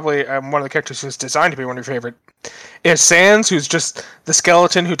is probably one of the characters who's designed to be one of your favorite is Sans, who's just the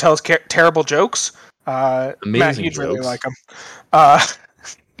skeleton who tells terrible jokes. Amazing Matt, you'd jokes. really like him.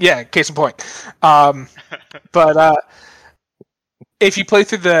 Yeah, case in point. But if you play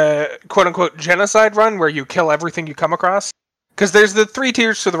through the quote-unquote genocide run where you kill everything you come across, because there's the 3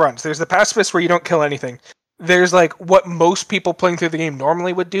 tiers to the runs. There's the pacifist where you don't kill anything. There's like what most people playing through the game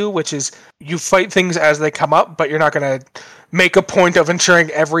normally would do, which is you fight things as they come up, but you're not going to make a point of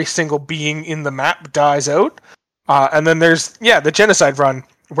ensuring every single being in the map dies out. And then there's, the genocide run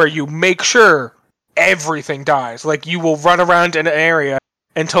where you make sure everything dies. Like you will run around in an area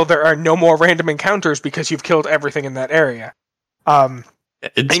until there are no more random encounters because you've killed everything in that area.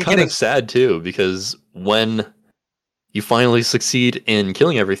 It's kind of sad too, because when you finally succeed in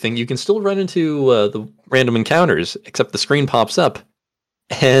killing everything, you can still run into the random encounters, except the screen pops up,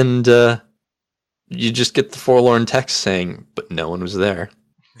 and you just get the forlorn text saying, but no one was there.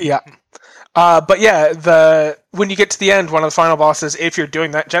 Yeah. But yeah, when you get to the end, one of the final bosses, if you're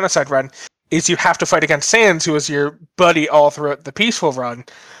doing that genocide run, is you have to fight against Sans, who is your buddy all throughout the peaceful run.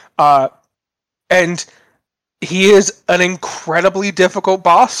 And he is an incredibly difficult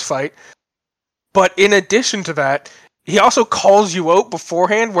boss fight. But in addition to that, he also calls you out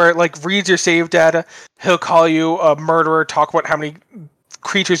beforehand, where it like reads your save data. He'll call you a murderer, talk about how many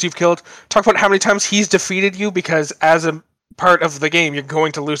creatures you've killed, talk about how many times he's defeated you, because as a part of the game, you're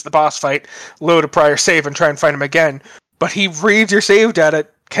going to lose the boss fight, load a prior save, and try and fight him again. But he reads your save data,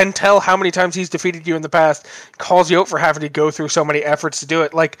 can tell how many times he's defeated you in the past, calls you out for having to go through so many efforts to do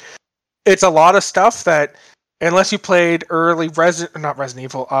it. Like, it's a lot of stuff that, unless you played early not Resident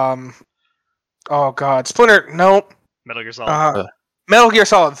Evil, oh god, Splinter, nope. Metal Gear Solid. Metal Gear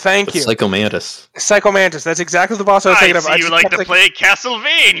Solid, thank you. Psycho Mantis. Psycho Mantis, that's exactly the boss I was thinking of. I see you like to play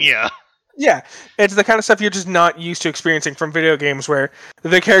Castlevania! Yeah, it's the kind of stuff you're just not used to experiencing from video games, where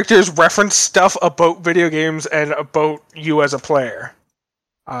the characters reference stuff about video games and about you as a player.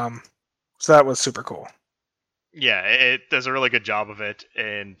 So that was super cool. Yeah, it does a really good job of it,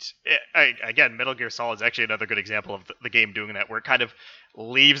 and again, Metal Gear Solid is actually another good example of the game doing that, where it kind of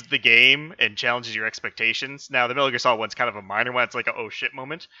leaves the game and challenges your expectations. Now, the Metal Gear Solid one's kind of a minor one; it's like a oh shit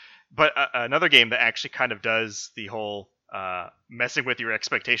moment. But another game that actually kind of does the whole messing with your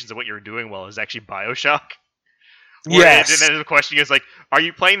expectations of what you're doing well is actually BioShock. Yes. And then the question is like, are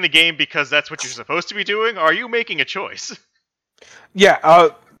you playing the game because that's what you're supposed to be doing, or are you making a choice? Yeah,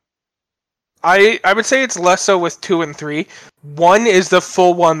 I would say it's less so with 2 and 3. 1 is the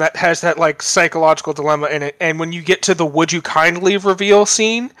full one that has that like psychological dilemma in it, and when you get to the would you kindly reveal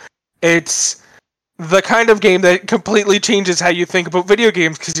scene, it's the kind of game that completely changes how you think about video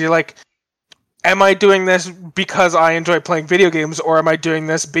games, because you're like, am I doing this because I enjoy playing video games, or am I doing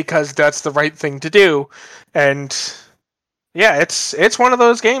this because that's the right thing to do? And yeah, it's one of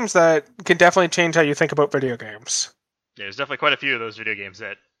those games that can definitely change how you think about video games. Yeah, there's definitely quite a few of those video games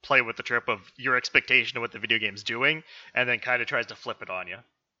that play with the trip of your expectation of what the video game's doing, and then kind of tries to flip it on you.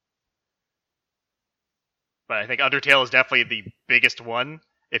 But I think Undertale is definitely the biggest one,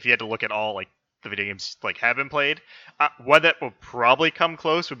 if you had to look at all like the video games like have been played. One that will probably come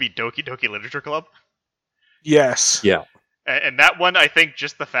close would be Doki Doki Literature Club. Yes. Yeah. And that one, I think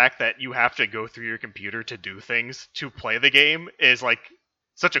just the fact that you have to go through your computer to do things to play the game is like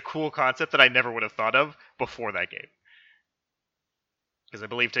such a cool concept that I never would have thought of before that game. Because I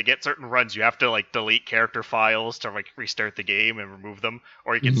believe to get certain runs, you have to like delete character files to like restart the game and remove them,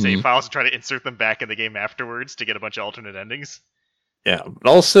 or you can save files and try to insert them back in the game afterwards to get a bunch of alternate endings. Yeah, but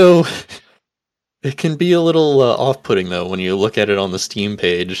also it can be a little off-putting though when you look at it on the Steam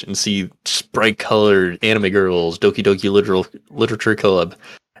page and see bright-colored anime girls, Doki Doki Literature Club,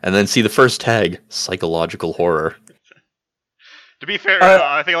 and then see the first tag, psychological horror. To be fair,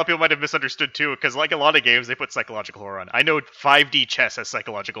 I think a lot of people might have misunderstood too, because like a lot of games, they put psychological horror on. I know 5D chess has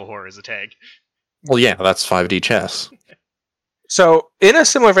psychological horror as a tag. Well, yeah, that's 5D chess. So, in a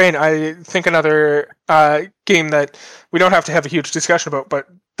similar vein, I think another game that we don't have to have a huge discussion about, but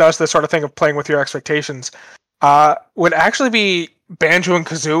does the sort of thing of playing with your expectations, would actually be Banjo and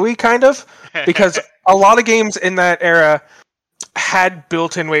Kazooie, kind of, because a lot of games in that era had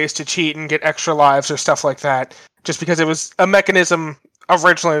built-in ways to cheat and get extra lives or stuff like that, just because it was a mechanism.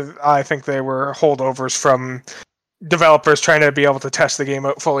 Originally, I think they were holdovers from developers trying to be able to test the game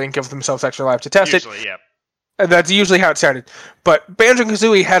out fully and give themselves extra lives to test it. Usually, yeah. And that's usually how it started. But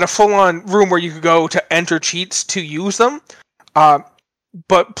Banjo-Kazooie had a full-on room where you could go to enter cheats to use them.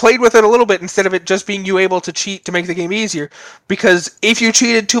 but played with it a little bit instead of it just being you able to cheat to make the game easier. Because if you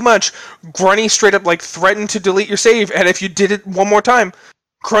cheated too much, Grunny straight up like threatened to delete your save, and if you did it one more time,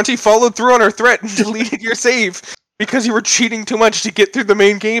 Grunty followed through on her threat and deleted your save because you were cheating too much to get through the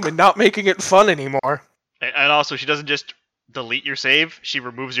main game and not making it fun anymore. And also, she doesn't just delete your save, she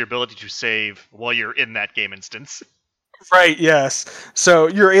removes your ability to save while you're in that game instance. Right, yes. So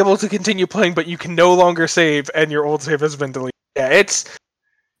you're able to continue playing, but you can no longer save, and your old save has been deleted. Yeah,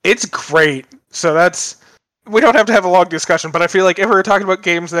 it's great. So we don't have to have a long discussion, but I feel like if we're talking about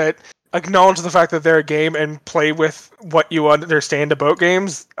games that acknowledge the fact that they're a game and play with what you understand about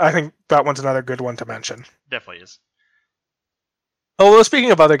games, I think that one's another good one to mention. Definitely is. Although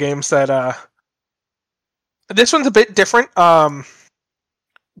speaking of other games that this one's a bit different,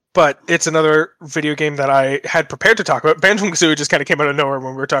 but it's another video game that I had prepared to talk about. Banjo-Kazooie just kind of came out of nowhere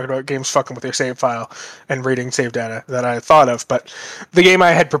when we were talking about games fucking with your save file and reading save data that I thought of. But the game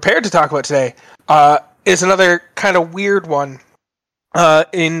I had prepared to talk about today is another kind of weird one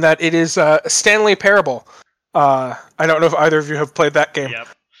in that it is Stanley Parable. I don't know if either of you have played that game. Yep.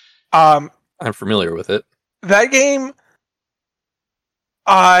 I'm familiar with it. That game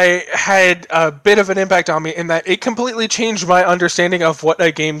I had a bit of an impact on me in that it completely changed my understanding of what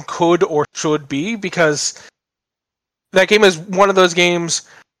a game could or should be, because that game is one of those games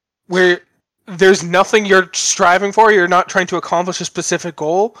where there's nothing you're striving for. You're not trying to accomplish a specific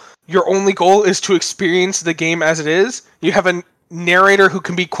goal. Your only goal is to experience the game as it is. You have a narrator who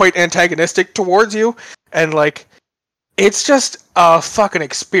can be quite antagonistic towards you, and like, it's just a fucking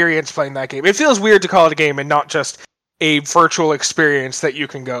experience playing that game. It feels weird to call it a game and not just a virtual experience that you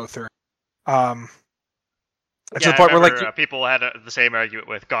can go through. To the point where like people had the same argument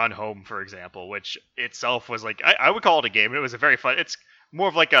with Gone Home, for example, which itself was like I would call it a game. It was a very fun. It's more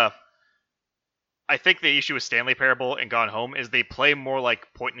of like a. I think the issue with Stanley Parable and Gone Home is they play more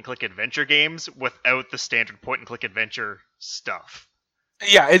like point and click adventure games without the standard point and click adventure stuff.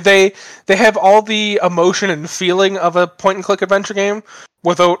 Yeah, they have all the emotion and feeling of a point and click adventure game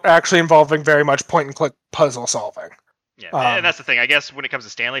without actually involving very much point and click puzzle solving. Yeah, and that's the thing. I guess when it comes to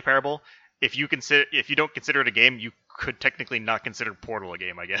Stanley Parable, if you don't consider it a game, you could technically not consider Portal a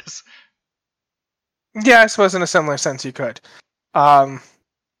game, I guess. Yeah, I suppose in a similar sense you could.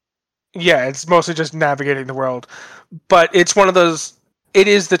 Yeah, it's mostly just navigating the world. But it's one of those... It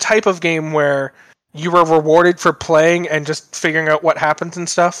is the type of game where you are rewarded for playing and just figuring out what happens and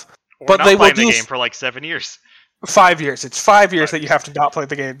stuff. Or but not they playing will the game for like 7 years. 5 years. It's 5 years that you have to not play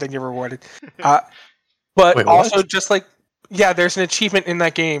the game, then you're rewarded. But wait, also, just like, yeah, there's an achievement in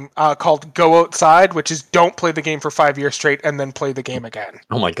that game called Go Outside, which is don't play the game for 5 years straight and then play the game again.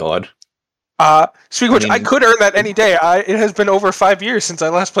 Oh my god. Speaking of which, I could earn that any day. It has been over 5 years since I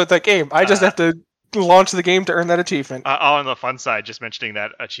last played that game. I just have to launch the game to earn that achievement. On the fun side, just mentioning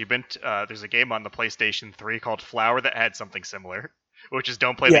that achievement, there's a game on the PlayStation 3 called Flower that had something similar, which is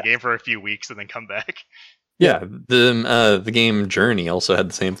don't play the game for a few weeks and then come back. Yeah, the game Journey also had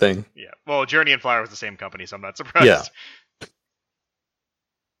the same thing. Yeah, well, Journey and Flower was the same company, so I'm not surprised.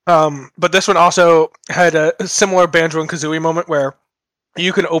 Yeah. But this one also had a similar Banjo and Kazooie moment where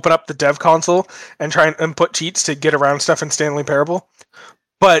you can open up the dev console and try and input cheats to get around stuff in Stanley Parable.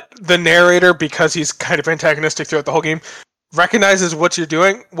 But the narrator, because he's kind of antagonistic throughout the whole game, recognizes what you're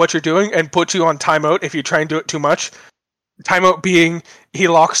doing, and puts you on timeout if you try and do it too much. Timeout being he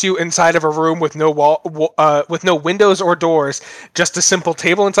locks you inside of a room with no with no windows or doors, just a simple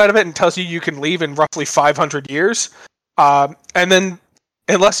table inside of it, and tells you can leave in roughly 500 years. And then,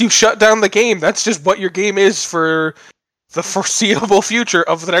 unless you shut down the game, that's just what your game is for the foreseeable future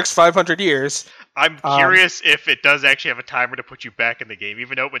of the next 500 years. I'm curious if it does actually have a timer to put you back in the game,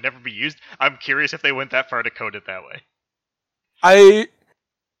 even though it would never be used. I'm curious if they went that far to code it that way.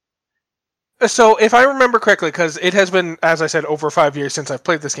 So, if I remember correctly, because it has been, as I said, over 5 years since I've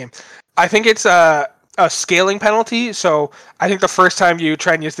played this game, I think it's a scaling penalty. So, I think the first time you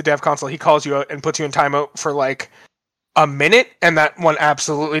try and use the dev console, he calls you out and puts you in timeout for like a minute, and that one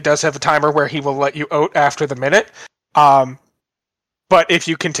absolutely does have a timer where he will let you out after the minute. But if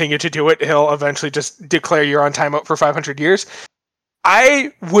you continue to do it, he'll eventually just declare you're on timeout for 500 years.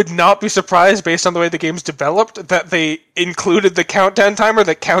 I would not be surprised, based on the way the game's developed, that they included the countdown timer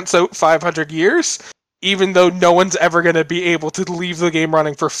that counts out 500 years, even though no one's ever going to be able to leave the game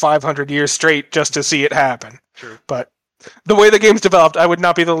running for 500 years straight just to see it happen. True. But the way the game's developed, I would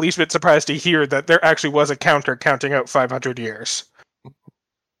not be the least bit surprised to hear that there actually was a counter counting out 500 years.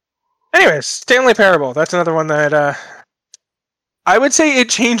 Anyways, Stanley Parable. That's another one that I would say it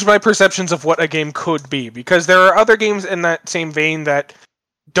changed my perceptions of what a game could be, because there are other games in that same vein that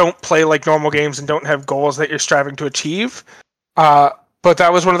don't play like normal games and don't have goals that you're striving to achieve. but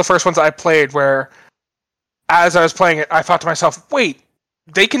that was one of the first ones I played where, as I was playing it, I thought to myself, wait,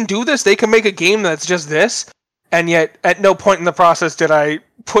 they can do this? They can make a game that's just this? And yet, at no point in the process did I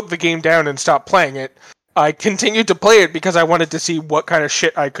put the game down and stop playing it. I continued to play it because I wanted to see what kind of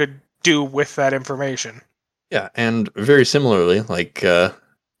shit I could do with that information. Yeah, and very similarly, like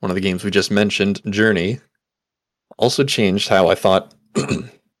one of the games we just mentioned, Journey, also changed how I thought,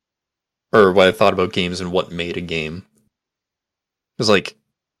 or what I thought about games and what made a game. Because, like,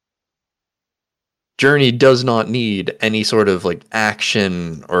 Journey does not need any sort of, like,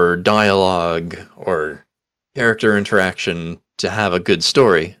 action or dialogue or character interaction to have a good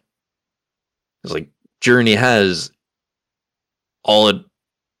story. It's like, Journey has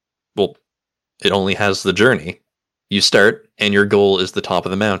it only has the journey. You start, and your goal is the top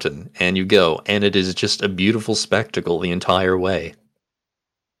of the mountain, and you go, and it is just a beautiful spectacle the entire way.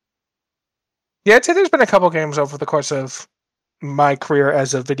 Yeah, I'd say there's been a couple games over the course of my career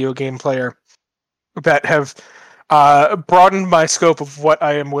as a video game player that have broadened my scope of what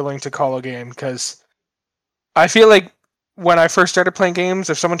I am willing to call a game, because I feel like when I first started playing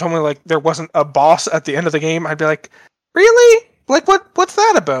games, if someone told me like there wasn't a boss at the end of the game, I'd be like, really? Like, what's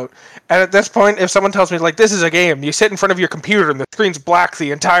that about? And at this point, if someone tells me, like, this is a game, you sit in front of your computer and the screen's black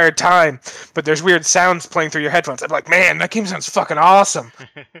the entire time, but there's weird sounds playing through your headphones, I'm like, man, that game sounds fucking awesome.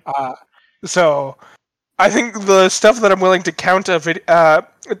 So, I think the stuff that I'm willing to count as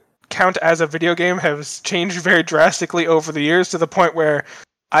a video game has changed very drastically over the years, to the point where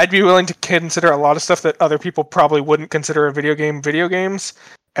I'd be willing to consider a lot of stuff that other people probably wouldn't consider a video games,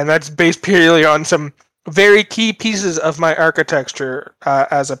 and that's based purely on some very key pieces of my architecture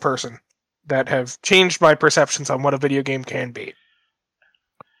as a person that have changed my perceptions on what a video game can be.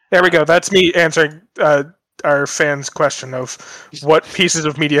 There we go. That's me answering our fans' question of what pieces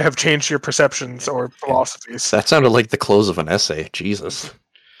of media have changed your perceptions or philosophies. That sounded like the close of an essay. Jesus.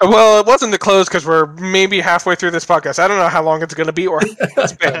 Well, it wasn't the close because we're maybe halfway through this podcast. I don't know how long it's going to be or how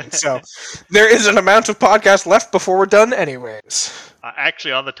it's been. So there is an amount of podcast left before we're done anyways.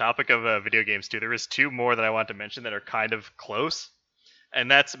 Actually, on the topic of video games too, there is two more that I want to mention that are kind of close.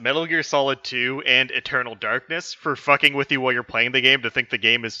 And that's Metal Gear Solid 2 and Eternal Darkness for fucking with you while you're playing the game to think the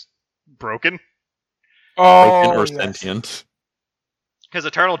game is broken. Broken or sentient. Because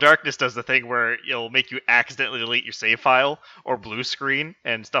Eternal Darkness does the thing where it'll make you accidentally delete your save file or blue screen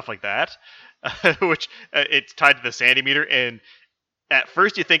and stuff like that, which it's tied to the sanity meter. And at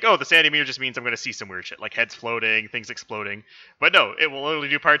first you think, oh, the sanity meter just means I'm going to see some weird shit, like heads floating, things exploding. But no, it will literally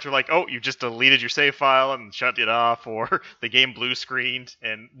do parts where like, oh, you just deleted your save file and shut it off, or the game blue screened,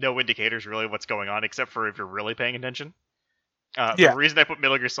 and no indicators really of what's going on, except for if you're really paying attention. The reason I put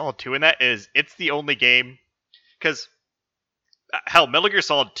Metal Gear Solid 2 in that is it's the only game, because hell, Metal Gear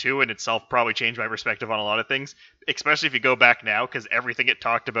Solid 2 in itself probably changed my perspective on a lot of things, especially if you go back now, because everything it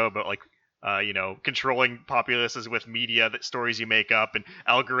talked about like, controlling populaces with media, that stories you make up, and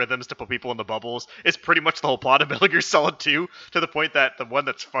algorithms to put people in the bubbles, is pretty much the whole plot of Metal Gear Solid 2, to the point that the one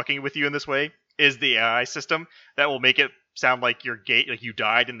that's fucking with you in this way is the AI system that will make it sound like you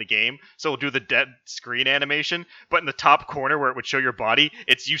died in the game. So it'll do the dead screen animation, but in the top corner where it would show your body,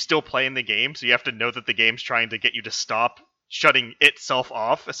 it's you still playing the game, so you have to know that the game's trying to get you to stop shutting itself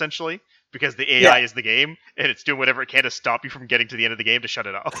off, essentially, because the AI is the game, and it's doing whatever it can to stop you from getting to the end of the game to shut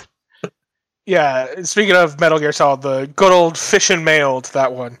it off. Yeah, speaking of Metal Gear Solid, the good old fishin' mailed,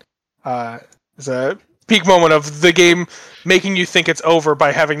 that one, is a peak moment of the game making you think it's over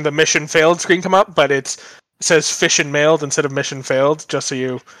by having the mission failed screen come up, but it says fishin' mailed instead of mission failed, just so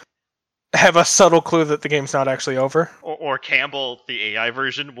you have a subtle clue that the game's not actually over. Or Campbell, the AI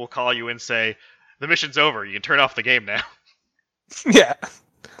version, will call you and say, the mission's over, you can turn off the game now. Yeah.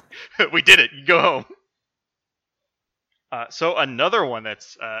 We did it, you go home. So another one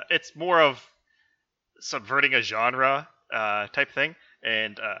that's, it's more of subverting a genre type thing,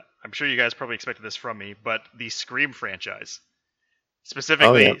 and I'm sure you guys probably expected this from me, but the Scream franchise.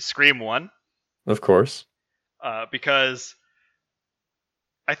 Specifically, Scream 1. Of course. Because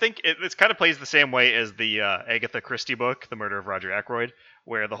I think it kind of plays the same way as the Agatha Christie book, The Murder of Roger Ackroyd,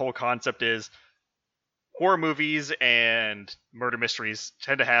 where the whole concept is horror movies and murder mysteries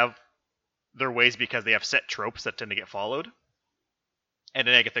tend to have their ways because they have set tropes that tend to get followed. And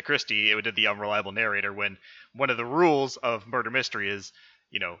in Agatha Christie, it did the unreliable narrator, when one of the rules of murder mystery is,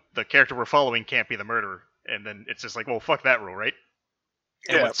 the character we're following can't be the murderer. And then it's just like, well, fuck that rule, right?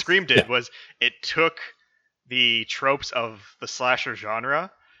 And what Scream did was it took the tropes of the slasher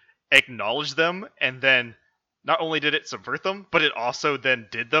genre, acknowledged them, and then not only did it subvert them, but it also then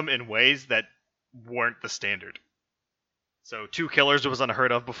did them in ways that weren't the standard. So Two Killers was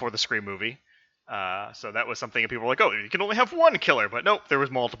unheard of before the Scream movie. So that was something that people were like, oh, you can only have one killer, but nope, there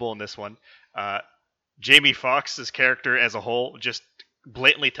was multiple in this one. Jamie Foxx's character as a whole, just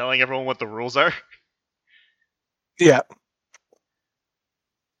blatantly telling everyone what the rules are. Yeah.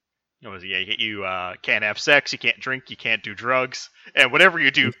 You can't have sex, you can't drink, you can't do drugs, and whatever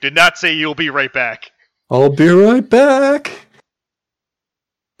you do, did not say you'll be right back. I'll be right back.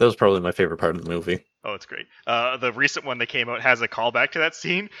 That was probably my favorite part of the movie. Oh, it's great. The recent one that came out has a callback to that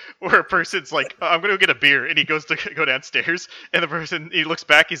scene where a person's like, oh, I'm going to go get a beer, and he goes to go downstairs, and the person, he looks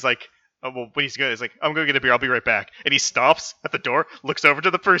back, he's like, oh, well, when he's like, I'm going to get a beer, I'll be right back. And he stops at the door, looks over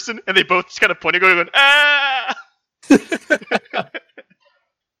to the person, and they both just kind of point and going, ah!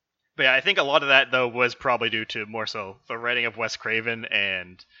 But yeah, I think a lot of that, though, was probably due to more so the writing of Wes Craven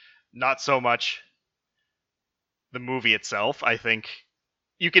and not so much the movie itself. I think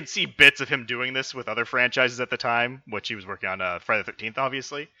you can see bits of him doing this with other franchises at the time, which he was working on Friday the 13th,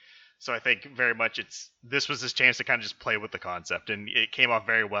 obviously. So I think very much this was his chance to kind of just play with the concept, and it came off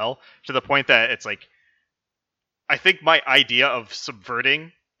very well to the point that it's like, I think my idea of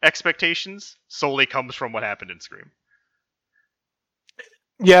subverting expectations solely comes from what happened in Scream.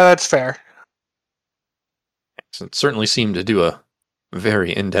 Yeah, that's fair. It certainly seemed to do a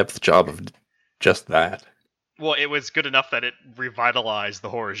very in-depth job of just that. Well, it was good enough that it revitalized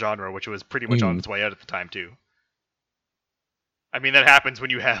the horror genre, which was pretty much on its way out at the time, too. I mean, that happens when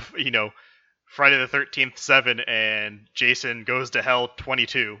you have, Friday the 13th 7 and Jason Goes to Hell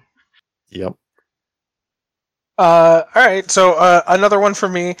 22. Yep. Alright, so another one for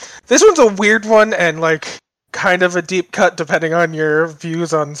me. This one's a weird one and, kind of a deep cut depending on your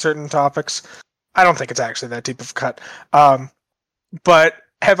views on certain topics. I don't think it's actually that deep of a cut. But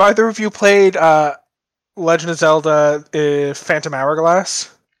have either of you played Legend of Zelda Phantom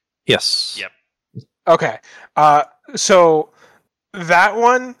Hourglass? Yes. Yep. Okay. So that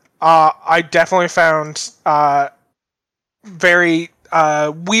one, I definitely found very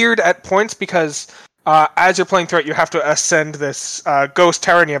weird at points because as you're playing through it, you have to ascend this ghost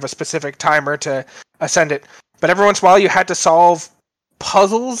tower, and you have a specific timer to ascend it. But every once in a while, you had to solve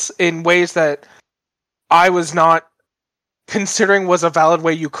puzzles in ways that I was not considering was a valid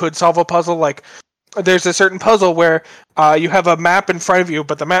way you could solve a puzzle. Like, there's a certain puzzle where you have a map in front of you,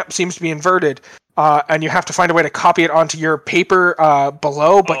 but the map seems to be inverted, and you have to find a way to copy it onto your paper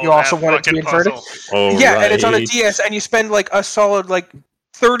below, but you also want it to be inverted. Yeah, right. And it's on a DS, and you spend a solid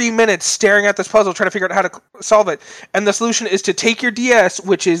 30 minutes staring at this puzzle trying to figure out how to solve it. And the solution is to take your DS,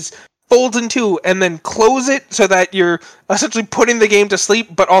 which is folds in two, and then close it so that you're essentially putting the game to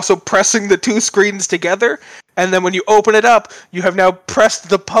sleep, but also pressing the two screens together. And then when you open it up, you have now pressed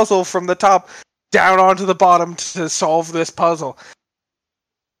the puzzle from the top down onto the bottom to solve this puzzle.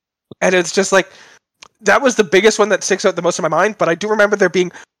 And it's just that was the biggest one that sticks out the most in my mind, but I do remember there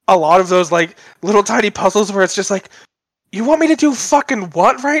being a lot of those little tiny puzzles where it's just you want me to do fucking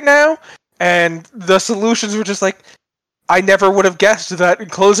what right now? And the solutions were just I never would have guessed that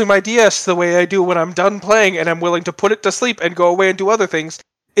closing my DS the way I do when I'm done playing and I'm willing to put it to sleep and go away and do other things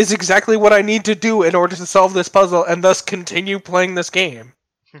is exactly what I need to do in order to solve this puzzle and thus continue playing this game.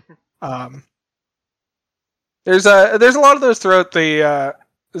 There's a lot of those throughout the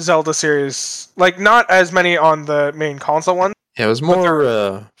Zelda series. Not as many on the main console one. Yeah, it was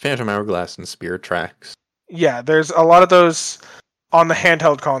more Phantom Hourglass and Spirit Tracks. Yeah, there's a lot of those on the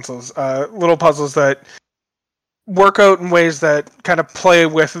handheld consoles. Little puzzles that work out in ways that kind of play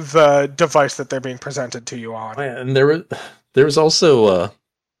with the device that they're being presented to you on. Oh, yeah, and there was also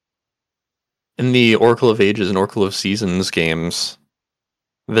in the Oracle of Ages and Oracle of Seasons games,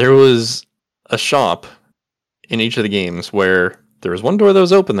 there was a shop in each of the games where there was one door that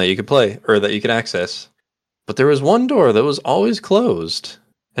was open that you could play or that you could access, but there was one door that was always closed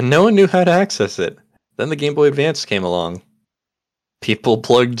and no one knew how to access it. Then the Game Boy Advance came along. People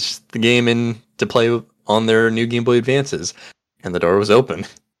plugged the game in to play on their new Game Boy Advances, and the door was open.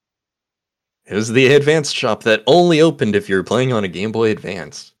 It was the Advance shop that only opened if you were playing on a Game Boy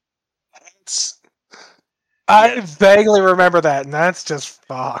Advance. I vaguely remember that, and that's just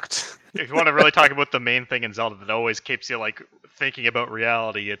fucked. If you want to really talk about the main thing in Zelda that always keeps you thinking about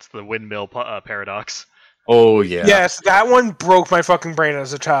reality, it's the windmill paradox. Oh yeah. Yes, that one broke my fucking brain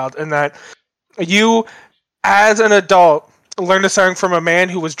as a child, in that you, as an adult, learn a song from a man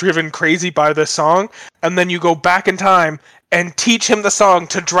who was driven crazy by this song, and then you go back in time and teach him the song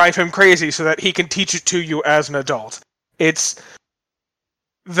to drive him crazy so that he can teach it to you as an adult. It's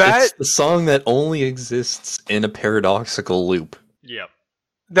the song that only exists in a paradoxical loop. Yep.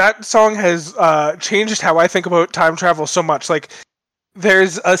 That song has changed how I think about time travel so much.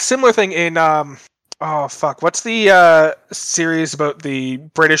 There's a similar thing in Oh fuck! What's the series about the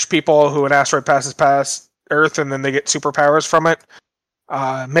British people who an asteroid passes past Earth and then they get superpowers from it?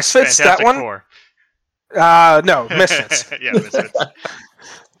 Misfits. Fantastic That one? Four. No, Misfits. Yeah, Misfits.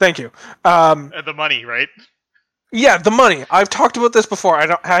 Thank you. The money, right? Yeah, the money. I've talked about this before.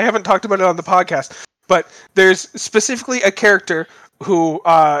 I haven't talked about it on the podcast, but there's specifically a character who,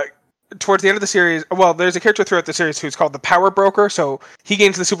 towards the end of the series, well, there's a character throughout the series who's called the Power Broker. So he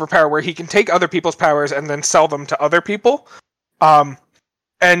gains the superpower where he can take other people's powers and then sell them to other people.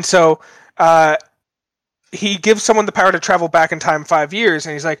 And so he gives someone the power to travel back in time 5 years,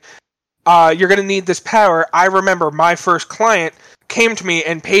 and he's like, "You're going to need this power. I remember my first client came to me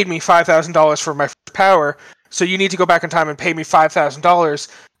and paid me $5,000 for my first power. So you need to go back in time and pay me $5,000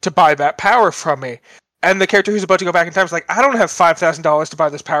 to buy that power from me." And the character who's about to go back in time is like, "I don't have $5,000 to buy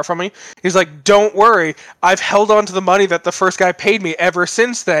this power from me." He's like, "Don't worry. I've held on to the money that the first guy paid me ever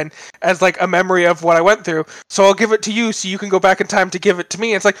since then as like a memory of what I went through. So I'll give it to you so you can go back in time to give it to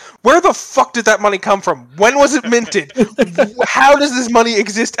me." And it's like, where the fuck did that money come from? When was it minted? How does this money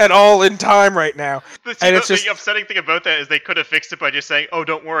exist at all in time right now? And it's just the upsetting thing about that is they could have fixed it by just saying, "Oh,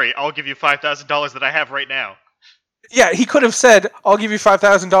 don't worry, I'll give you $5,000 that I have right now." Yeah, he could have said, "I'll give you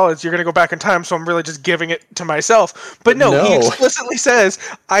 $5,000. You're going to go back in time, so I'm really just giving it to myself." But no, he explicitly says,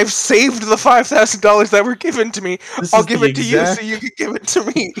 "I've saved the $5,000 that were given to me. I'll give it to you so you can give it to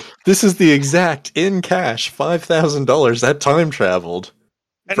me." This is the exact in cash $5,000 that time traveled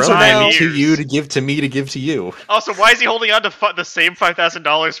And from so now, me to you to give to me to give to you. Also, why is he holding on to the same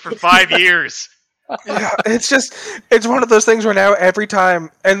 $5,000 for 5 years? yeah, it's one of those things where now every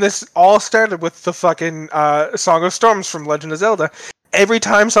time, and this all started with the fucking Song of Storms from Legend of Zelda. Every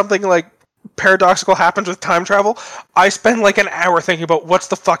time something like paradoxical happens with time travel, I spend like an hour thinking about what's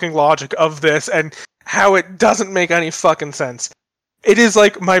the fucking logic of this and how it doesn't make any fucking sense. It is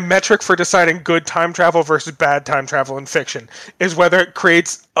like my metric for deciding good time travel versus bad time travel in fiction is whether it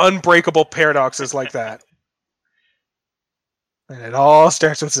creates unbreakable paradoxes like that. And it all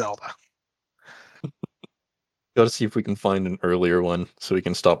starts with Zelda. Gotta see if we can find an earlier one so we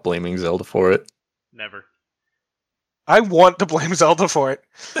can stop blaming Zelda for it. Never. I want to blame Zelda for it.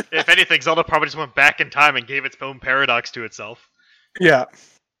 If anything, Zelda probably just went back in time and gave its own paradox to itself. Yeah.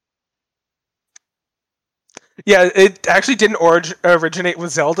 Yeah, it actually didn't originate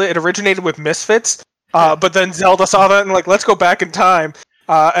with Zelda. It originated with Misfits. But then Zelda saw that and like, let's go back in time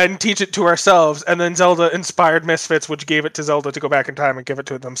and teach it to ourselves. And then Zelda inspired Misfits, which gave it to Zelda to go back in time and give it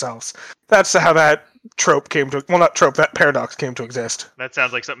to themselves. That's how that trope came to... Well, not trope, that paradox came to exist. That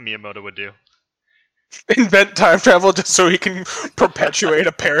sounds like something Miyamoto would do. Invent time travel just so he can perpetuate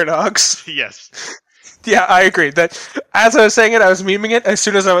a paradox. Yes. Yeah, I agree. That as I was saying it, I was memeing it. As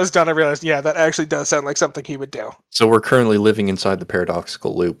soon as I was done, I realized, yeah, that actually does sound like something he would do. So we're currently living inside the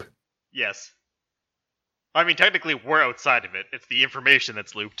paradoxical loop. Yes. I mean, technically, we're outside of it. It's the information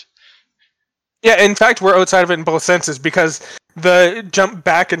that's looped. Yeah, in fact, we're outside of it in both senses because the jump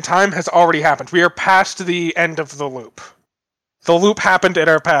back in time has already happened. We are past the end of the loop. The loop happened in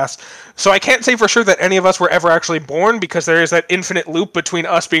our past. So I can't say for sure that any of us were ever actually born because there is that infinite loop between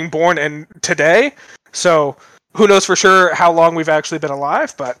us being born and today. So who knows for sure how long we've actually been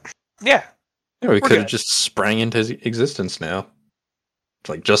alive, but yeah. Yeah, we could have good. just sprang into existence now. It's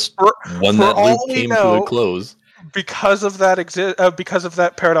like just For when that loop all we came to know, a close. Because of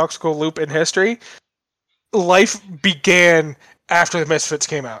that paradoxical loop in history, life began after the Misfits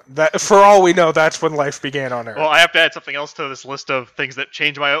came out. That, for all we know, that's when life began on Earth. Well, I have to add something else to this list of things that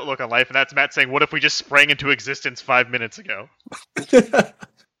change my outlook on life, and that's Matt saying, "What if we just sprang into existence 5 minutes ago?"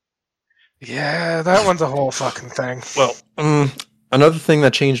 Yeah, that one's a whole fucking thing. Well, another thing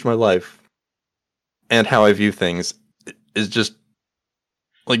that changed my life and how I view things is just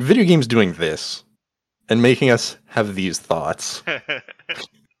like video games doing this and making us have these thoughts. Things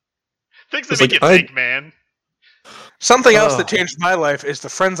that It's make like, you think, man. Something else that changed my life is the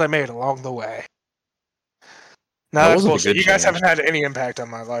friends I made along the way. Now That that's wasn't a bullshit. good You guys change. haven't had any impact on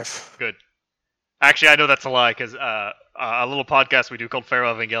my life. Good. Actually, I know that's a lie, because a little podcast we do called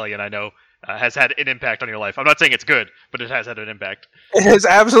Farewell Evangelion, I know, has had an impact on your life. I'm not saying it's good, but it has had an impact. It has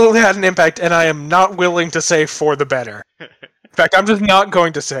absolutely had an impact, and I am not willing to say for the better. In fact, I'm just not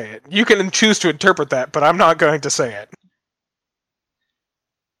going to say it. You can choose to interpret that, but I'm not going to say it.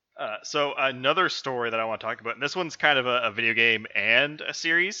 So another story that I want to talk about, and this one's kind of a video game and a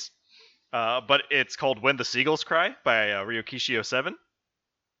series, but it's called When the Seagulls Cry by Ryukishio 7.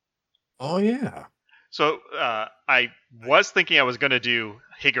 Oh yeah. So I was thinking I was going to do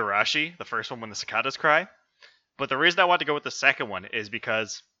Higurashi, the first one, When the Cicadas Cry, but the reason I wanted to go with the second one is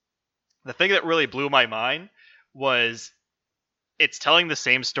because the thing that really blew my mind was it's telling the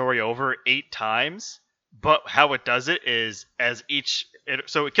same story over 8 times, but how it does it is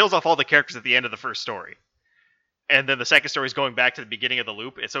so it kills off all the characters at the end of the first story. And then the second story is going back to the beginning of the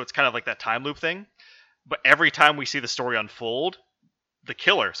loop, and so it's kind of like that time loop thing. But every time we see the story unfold, the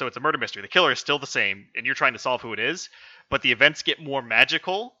killer, so it's a murder mystery, the killer is still the same, and you're trying to solve who it is, but the events get more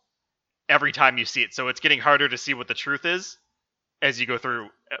magical every time you see it. So it's getting harder to see what the truth is as you go through.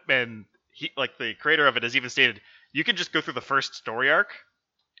 And like the creator of it has even stated, you can just go through the first story arc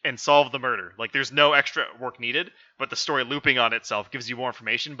and solve the murder. Like, there's no extra work needed, but the story looping on itself gives you more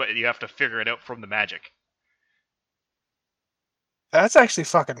information, but you have to figure it out from the magic. That's actually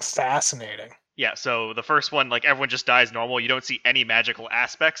fucking fascinating. Yeah, so the first one, like, everyone just dies normal. You don't see any magical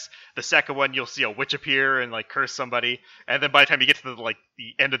aspects. The second one, you'll see a witch appear and, like, curse somebody. And then by the time you get to, the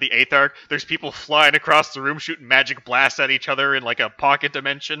end of the 8th arc, there's people flying across the room shooting magic blasts at each other in, like, a pocket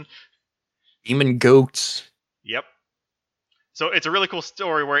dimension. Demon goats. Yep. So it's a really cool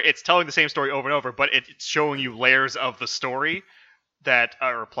story where it's telling the same story over and over, but it's showing you layers of the story that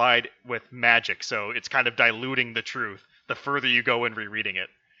are applied with magic. So it's kind of diluting the truth the further you go in rereading it.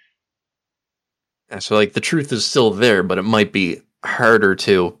 Yeah, so, like, the truth is still there, but it might be harder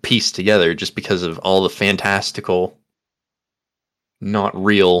to piece together just because of all the fantastical, not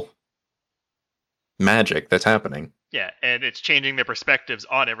real magic that's happening. Yeah, and it's changing their perspectives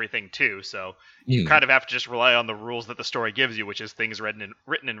on everything too, so you kind of have to just rely on the rules that the story gives you, which is things written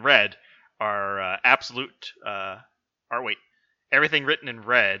in red are absolute, everything written in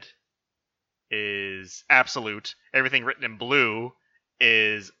red is absolute, everything written in blue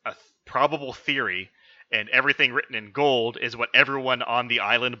is a probable theory, and everything written in gold is what everyone on the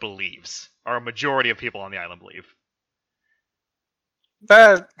island believes, or a majority of people on the island believe.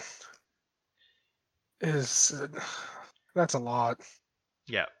 That's a lot.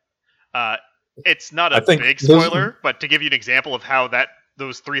 Yeah. It's not a big spoiler, but to give you an example of how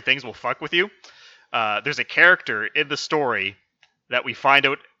those 3 things will fuck with you, there's a character in the story that we find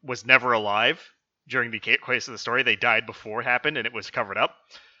out was never alive during the case of the story. They died before it happened, and it was covered up.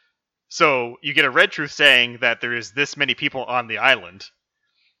 So you get a red truth saying that there is this many people on the island,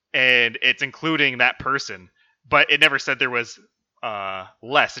 and it's including that person, but it never said there was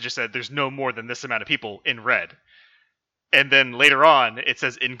less. It just said there's no more than this amount of people in red. And then later on, it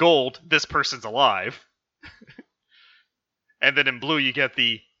says in gold, this person's alive. And then in blue, you get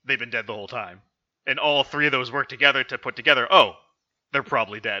they've been dead the whole time. And all 3 of those work together to put together, oh, they're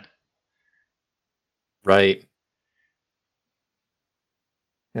probably dead. Right.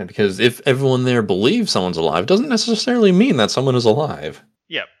 Yeah, because if everyone there believes someone's alive, it doesn't necessarily mean that someone is alive.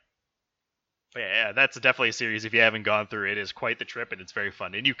 Yep. Yeah, that's definitely a series. If you haven't gone through it, is quite the trip, and it's very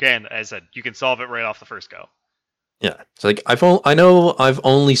fun. And you can, as I said, you can solve it right off the first go. Yeah, it's like I know I've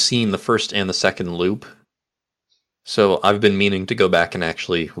only seen the first and the second loop, so I've been meaning to go back and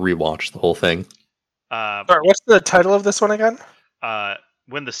actually rewatch the whole thing. Sorry, what's the title of this one again?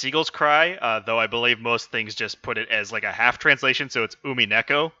 When the Seagulls Cry, though I believe most things just put it as like a half translation, so it's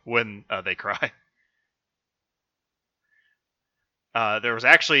Umineko, when they cry. There was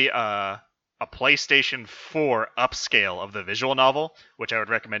actually a PlayStation 4 upscale of the visual novel, which I would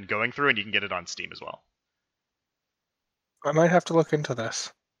recommend going through, and you can get it on Steam as well. I might have to look into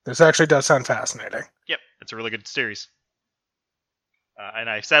this. This actually does sound fascinating. Yep, it's a really good series. And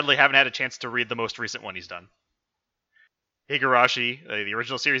I sadly haven't had a chance to read the most recent one he's done. Higurashi, the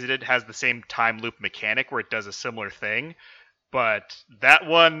original series he did, has the same time loop mechanic where it does a similar thing, but that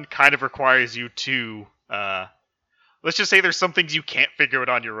one kind of requires you to, let's just say there's some things you can't figure out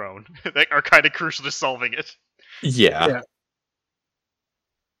on your own that are kind of crucial to solving it. Yeah.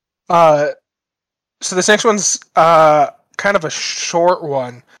 So this next one's kind of a short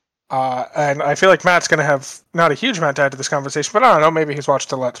one, and I feel like Matt's going to have not a huge amount to add to this conversation, but I don't know, maybe he's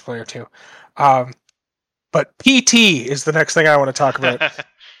watched a Let's Play or 2. But PT is the next thing I want to talk about.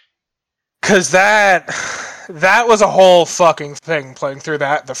 Because that was a whole fucking thing, playing through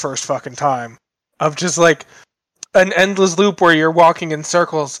that the first fucking time. Of just like an endless loop where you're walking in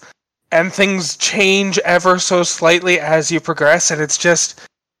circles, and things change ever so slightly as you progress, and it's just...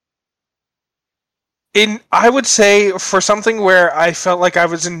 I would say, for something where I felt like I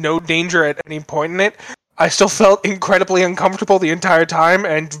was in no danger at any point in it, I still felt incredibly uncomfortable the entire time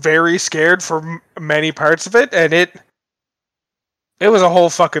and very scared for many parts of it, and it was a whole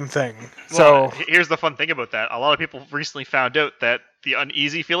fucking thing. Well, so here's the fun thing about that. A lot of people recently found out that the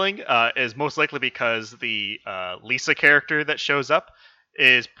uneasy feeling is most likely because the Lisa character that shows up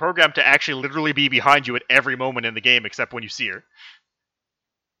is programmed to actually literally be behind you at every moment in the game except when you see her.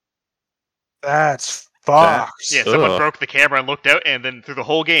 That's fucked. Yeah, someone broke the camera and looked out, and then through the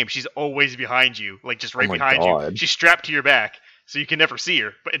whole game, she's always behind you, like just right behind you. She's strapped to your back, so you can never see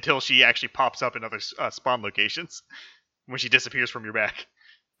her, but until she actually pops up in other spawn locations when she disappears from your back.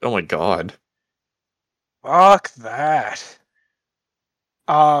 Oh my god. Fuck that.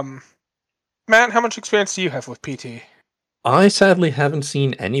 Matt, how much experience do you have with PT? I sadly haven't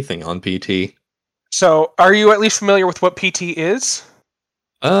seen anything on PT. So, are you at least familiar with what PT is?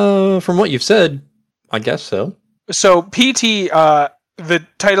 From what you've said, I guess so. So, PT, the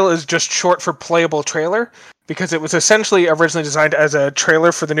title is just short for playable trailer, because it was essentially originally designed as a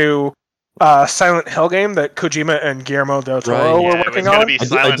trailer for the new Silent Hill game that Kojima and Guillermo del Toro Right. were Yeah, it was working gonna on. be I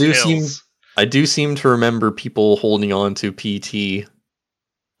Silent do Hills. I do seem to remember people holding on to PT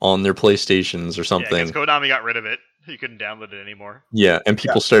on their PlayStations or Yeah, something. because Konami got rid of it. You couldn't download it anymore. Yeah, and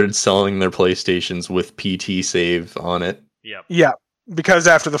people started selling their PlayStations with PT save on it. Yep. Yeah, because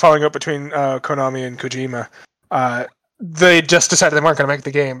after the falling out between Konami and Kojima, they just decided they weren't going to make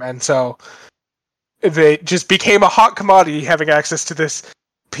the game, and so they just became a hot commodity having access to this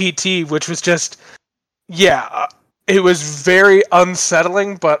PT, which was just, it was very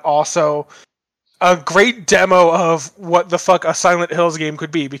unsettling, but also a great demo of what the fuck a Silent Hills game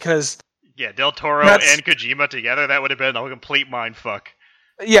could be, because Yeah, Del Toro That's- and Kojima together, that would have been a complete mindfuck.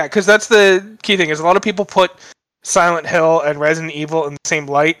 yeah, because that's the key thing, is a lot of people put Silent Hill and Resident Evil in the same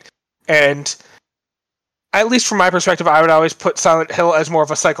light, and at least from my perspective, I would always put Silent Hill as more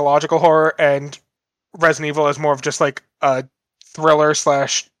of a psychological horror, and Resident Evil as more of just like a thriller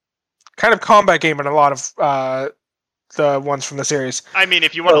 / kind of combat game in a lot of the ones from the series. I mean,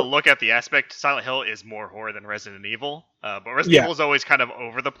 if you want to So- look at the aspect, Silent Hill is more horror than Resident Evil, but Resident Yeah. Evil is always kind of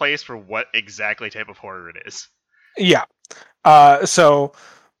over the place for what exactly type of horror it is. Yeah. So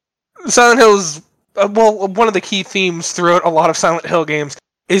Silent Hill is one of the key themes throughout a lot of Silent Hill games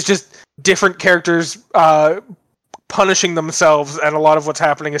is just different characters punishing themselves, and a lot of what's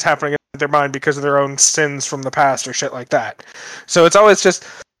happening is happening in their mind because of their own sins from the past or shit like that. So it's always just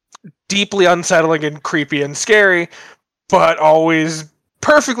deeply unsettling and creepy and scary, but always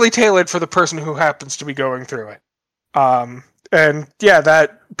perfectly tailored for the person who happens to be going through it. And yeah,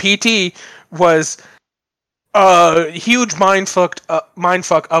 that PT was a huge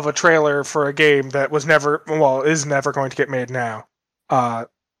mindfuck of a trailer for a game that is never going to get made now.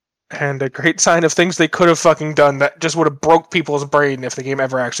 And a great sign of things they could have fucking done that just would have broke people's brain if the game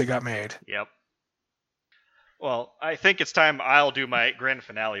ever actually got made. Yep. Well, I think it's time I'll do my grand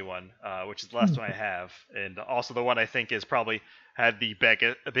finale one, which is the last one I have, and also the one I think is probably had the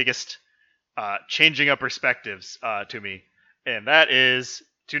biggest changing of perspectives to me, and that is,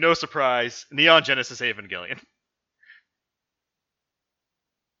 to no surprise, Neon Genesis Evangelion.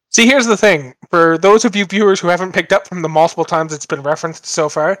 See, here's the thing. For those of you viewers who haven't picked up from the multiple times it's been referenced so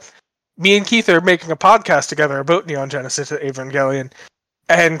far, me and Keith are making a podcast together about Neon Genesis Evangelion,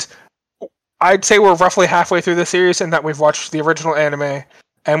 and I'd say we're roughly halfway through the series in that we've watched the original anime,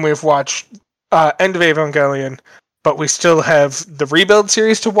 and we've watched End of Evangelion, but we still have the Rebuild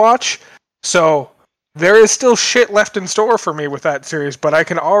series to watch, so there is still shit left in store for me with that series, but I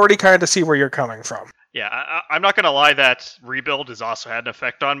can already kind of see where you're coming from. Yeah, I'm not going to lie that Rebuild has also had an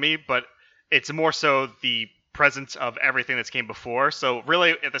effect on me, but it's more so the presence of everything that's came before. So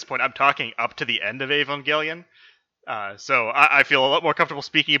really, at this point, I'm talking up to the end of Evangelion. So I feel a lot more comfortable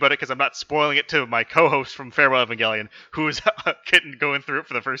speaking about it because I'm not spoiling it to my co-host from Farewell Evangelion, who's going through it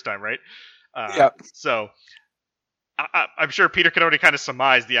for the first time, right? Yep. So I'm sure Peter can already kind of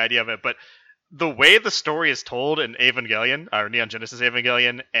surmise the idea of it, but the way the story is told in Evangelion, or Neon Genesis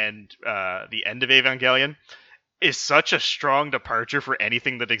Evangelion, and the end of Evangelion is such a strong departure for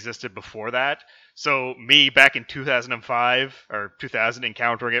anything that existed before that. So me back in 2005 or 2000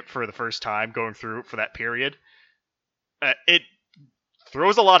 encountering it for the first time, going through it for that period, it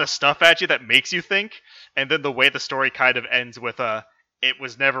throws a lot of stuff at you that makes you think, and then the way the story kind of ends with it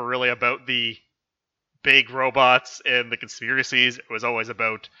was never really about the big robots and the conspiracies. It was always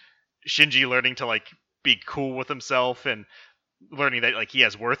about Shinji learning to like be cool with himself and learning that like he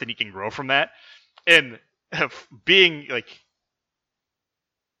has worth and he can grow from that. And being like,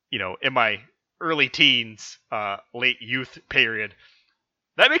 you know, in my early teens, late youth period,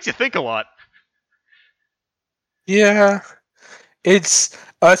 that makes you think a lot. Yeah. It's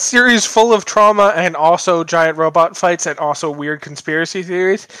a series full of trauma and also giant robot fights and also weird conspiracy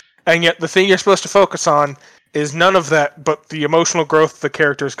theories. And yet the thing you're supposed to focus on is none of that, but the emotional growth the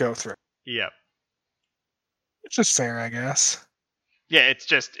characters go through. Yeah. Which is fair, I guess. Yeah, it's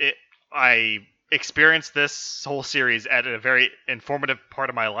just I experienced this whole series at a very informative part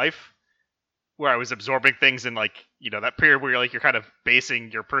of my life where I was absorbing things in like, you know, that period where you're kind of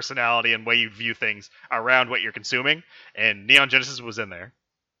basing your personality and way you view things around what you're consuming, and Neon Genesis was in there.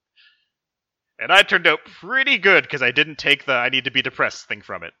 And I turned out pretty good because I didn't take the I need to be depressed thing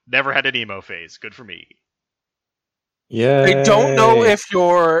from it. Never had an emo phase. Good for me. Yeah. I don't know if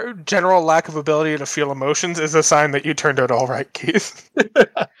your general lack of ability to feel emotions is a sign that you turned out all right, Keith.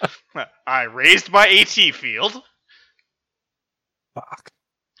 I raised my AT field. Fuck.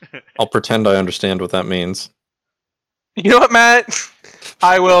 I'll pretend I understand what that means. You know what, Matt?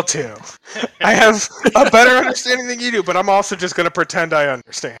 I will too. I have a better understanding than you do, but I'm also just going to pretend I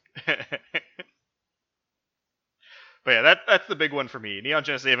understand. But yeah, that's the big one for me. Neon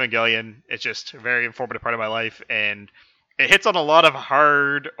Genesis Evangelion, it's just a very informative part of my life, and it hits on a lot of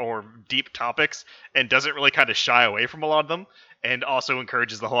hard or deep topics, and doesn't really kind of shy away from a lot of them, and also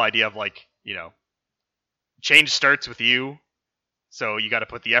encourages the whole idea of, like, you know, change starts with you, so you got to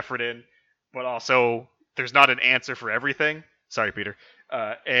put the effort in, but also there's not an answer for everything. Sorry, Peter.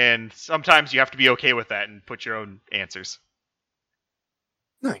 And sometimes you have to be okay with that and put your own answers.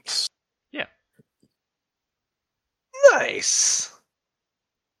 Nice. Yeah. Nice.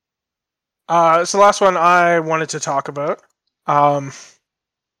 So last one I wanted to talk about.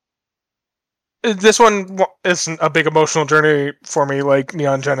 This one isn't a big emotional journey for me like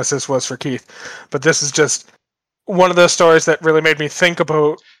Neon Genesis was for Keith, but this is just one of those stories that really made me think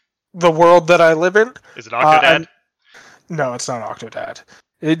about the world that I live in. Is it Octodad? No, it's not Octodad.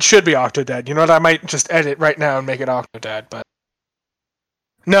 It should be Octodad. You know what? I might just edit right now and make it Octodad, but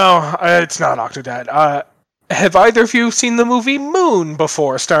no, it's not Octodad. Have either of you seen the movie Moon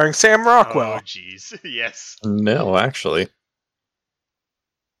before, starring Sam Rockwell? Oh, jeez. Yes. No, actually.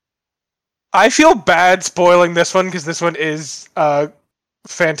 I feel bad spoiling this one because this one is a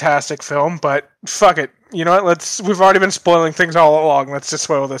fantastic film, but fuck it. You know what? We've already been spoiling things all along. Let's just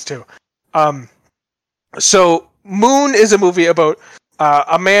spoil this too. So Moon is a movie about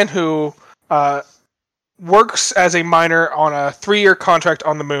a man who works as a miner on a 3-year contract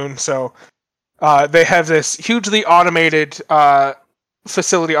on the moon. So they have this hugely automated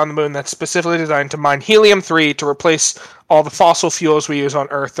facility on the moon that's specifically designed to mine helium-3 to replace all the fossil fuels we use on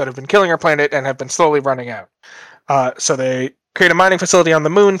Earth that have been killing our planet and have been slowly running out. So they create a mining facility on the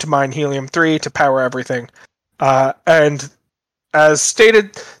moon to mine helium-3 to power everything. And as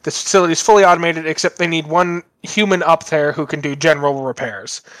stated, this facility is fully automated, except they need one human up there who can do general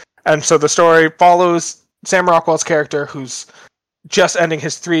repairs. And so the story follows Sam Rockwell's character, who's just ending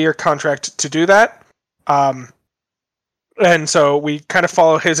his 3-year contract to do that. And so we kind of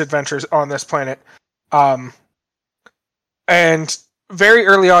follow his adventures on this planet. And very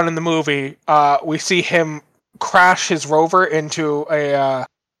early on in the movie, we see him crash his rover into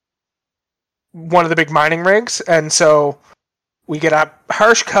one of the big mining rigs. And so we get a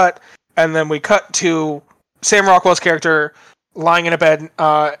harsh cut, and then we cut to Sam Rockwell's character lying in a bed,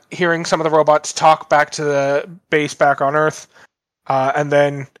 hearing some of the robots talk back to the base back on Earth. And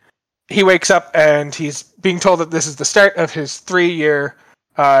then he wakes up and he's being told that this is the start of his 3-year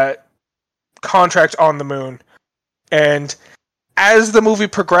contract on the moon. And as the movie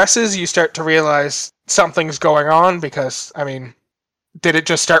progresses, you start to realize something's going on because, I mean, did it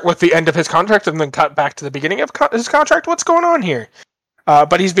just start with the end of his contract and then cut back to the beginning of his contract? What's going on here?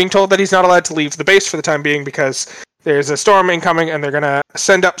 But he's being told that he's not allowed to leave the base for the time being because there's a storm incoming and they're going to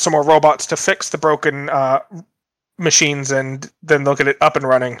send up some more robots to fix the broken machines, and then they'll get it up and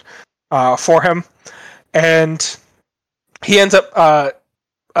running for him. And he ends up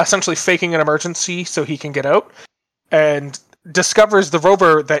essentially faking an emergency so he can get out, and discovers the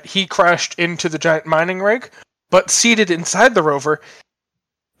rover that he crashed into the giant mining rig, but seated inside the rover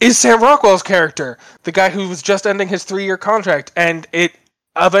is Sam Rockwell's character, the guy who was just ending his 3-year contract. And it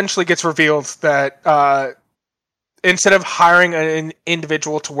eventually gets revealed that instead of hiring an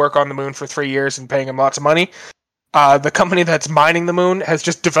individual to work on the moon for 3 years and paying him lots of money, the company that's mining the moon has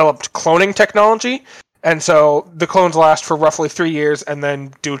just developed cloning technology. And so the clones last for roughly 3 years, and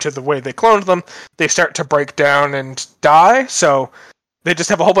then due to the way they cloned them, they start to break down and die. So they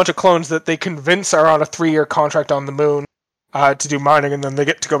just have a whole bunch of clones that they convince are on a 3-year contract on the moon to do mining, and then they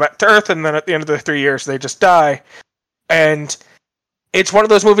get to go back to Earth, and then at the end of the 3 years, they just die. And it's one of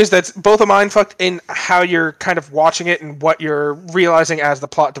those movies that's both a mindfuck in how you're kind of watching it and what you're realizing as the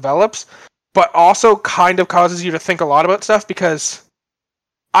plot develops, but also kind of causes you to think a lot about stuff, because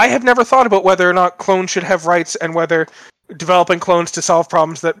I have never thought about whether or not clones should have rights, and whether developing clones to solve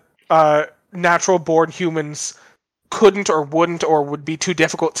problems that natural-born humans couldn't or wouldn't or would be too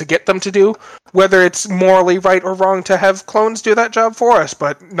difficult to get them to do, whether it's morally right or wrong to have clones do that job for us,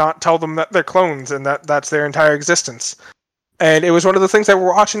 but not tell them that they're clones and that that's their entire existence. And it was one of the things that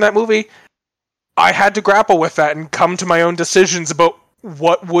we're watching that movie, I had to grapple with that and come to my own decisions about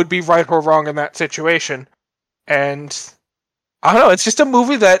what would be right or wrong in that situation. And I don't know, it's just a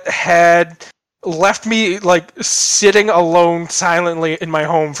movie that had left me like sitting alone silently in my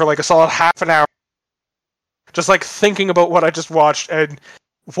home for like a solid half an hour, just like thinking about what I just watched and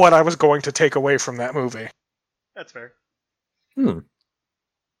what I was going to take away from that movie. That's fair.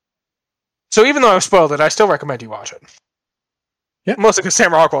 So even though I've spoiled it, I still recommend you watch it. Yeah. Mostly because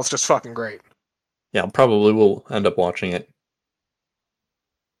Sam Rockwell's just fucking great. Yeah, probably will end up watching it.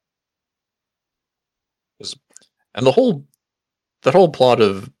 And that whole plot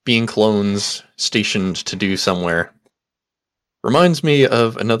of being clones stationed to do somewhere reminds me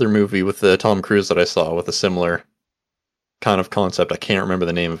of another movie with Tom Cruise that I saw with a similar kind of concept. I can't remember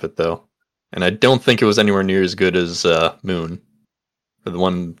the name of it though, and I don't think it was anywhere near as good as Moon,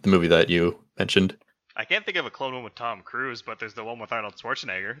 the movie that you mentioned. I can't think of a clone one with Tom Cruise, but there's the one with Arnold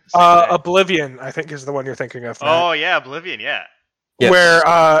Schwarzenegger. Oblivion, I think, is the one you're thinking of, Matt. Oh yeah, Oblivion, yeah. Yes.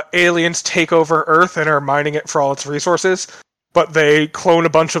 Where aliens take over Earth and are mining it for all its resources, but they clone a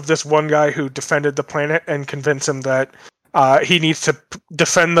bunch of this one guy who defended the planet and convince him that he needs to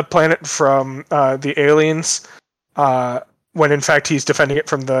defend the planet from the aliens, when in fact he's defending it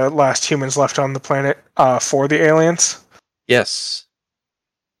from the last humans left on the planet for the aliens. Yes.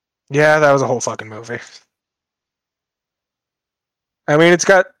 Yeah, that was a whole fucking movie. I mean, it's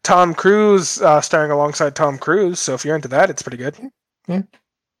got Tom Cruise starring alongside Tom Cruise, so if you're into that, it's pretty good. Yeah.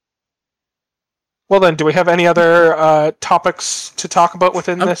 Well then, do we have any other topics to talk about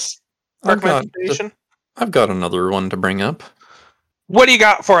within this recommendation? I've got another one to bring up. What do you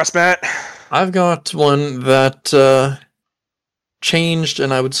got for us, Matt? I've got one that changed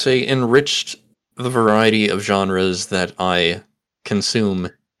and I would say enriched the variety of genres that I consume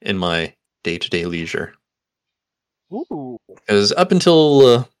in my day-to-day leisure. Ooh. Because up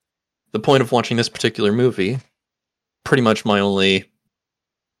until the point of watching this particular movie, pretty much the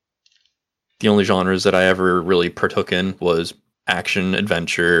only genres that I ever really partook in was action,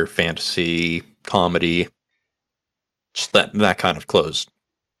 adventure, fantasy, comedy, just that kind of closed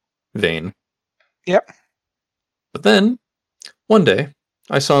vein. Yep. But then, one day,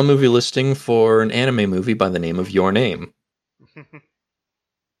 I saw a movie listing for an anime movie by the name of Your Name.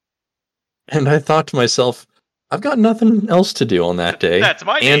 And I thought to myself, I've got nothing else to do on that day. That's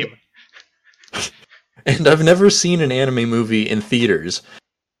my name. And I've never seen an anime movie in theaters.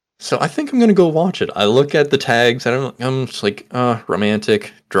 So I think I'm going to go watch it. I look at the tags, I'm just like,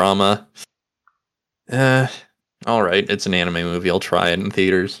 romantic, drama. Alright, it's an anime movie, I'll try it in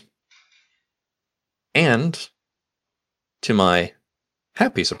theaters. And, to my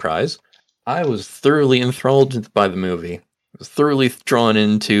happy surprise, I was thoroughly enthralled by the movie. I was thoroughly drawn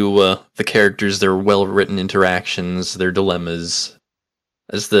into the characters, their well-written interactions, their dilemmas.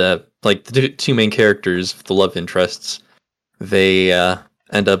 As the two main characters, the love interests, they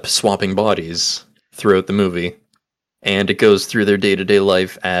end up swapping bodies throughout the movie. And it goes through their day-to-day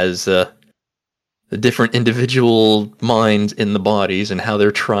life as the different individual minds in the bodies and how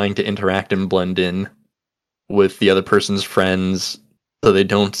they're trying to interact and blend in with the other person's friends so they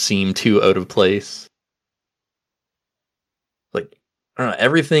don't seem too out of place. I don't know,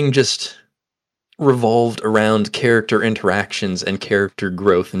 everything just revolved around character interactions and character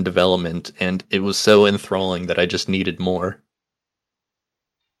growth and development, and it was so enthralling that I just needed more.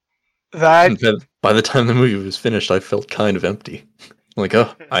 By the time the movie was finished, I felt kind of empty. Like,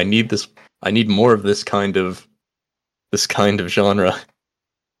 oh, I need more of this kind of genre.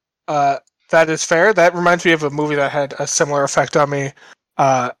 That is fair. That reminds me of a movie that had a similar effect on me,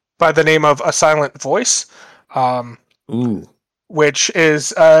 by the name of A Silent Voice. Ooh. Which is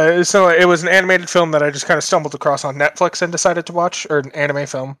so it was an animated film that I just kind of stumbled across on Netflix and decided to watch, or an anime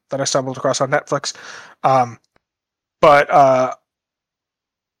film that I stumbled across on Netflix. But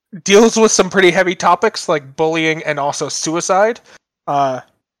deals with some pretty heavy topics like bullying and also suicide.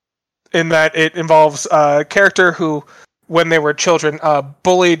 In that it involves a character who, when they were children,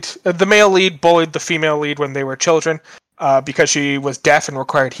 bullied the male lead bullied the female lead when they were children because she was deaf and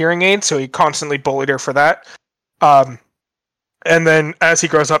required hearing aids, so he constantly bullied her for that. And then as he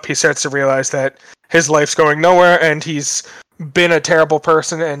grows up, he starts to realize that his life's going nowhere and he's been a terrible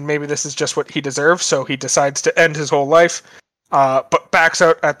person and maybe this is just what he deserves, so he decides to end his whole life, but backs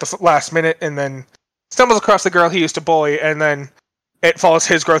out at the last minute and then stumbles across the girl he used to bully, and then it follows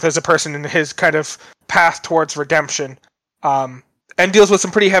his growth as a person and his kind of path towards redemption, and deals with some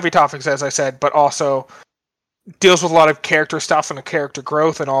pretty heavy topics, as I said, but also deals with a lot of character stuff and a character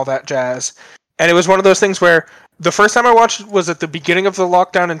growth and all that jazz. And it was one of those things where the first time I watched it was at the beginning of the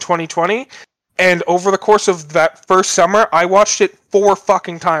lockdown in 2020, and over the course of that first summer, I watched it 4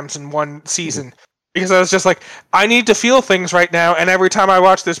 fucking times in one season. Because I was just like, I need to feel things right now, and every time I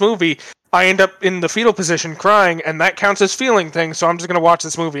watch this movie, I end up in the fetal position crying, and that counts as feeling things, so I'm just going to watch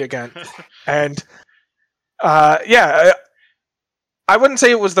this movie again. And, yeah, I wouldn't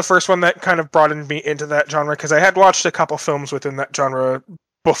say it was the first one that kind of brought me into that genre, because I had watched a couple films within that genre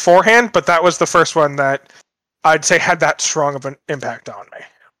beforehand, but that was the first one that I'd say had that strong of an impact on me.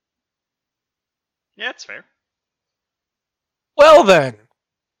 Yeah, it's fair. Well then,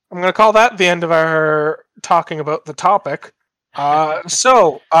 I'm going to call that the end of our talking about the topic.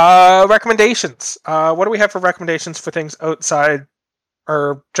 So, recommendations. What do we have for recommendations for things outside,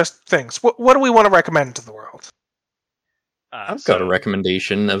 or just things? What do we want to recommend to the world? I've got a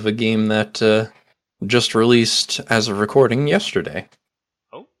recommendation of a game that just released as a recording yesterday.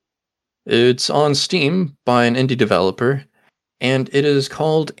 Oh? It's on Steam by an indie developer, and it is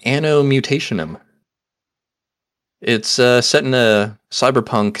called Anno Mutationum. It's set in a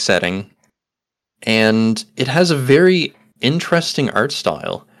cyberpunk setting, and it has a very interesting art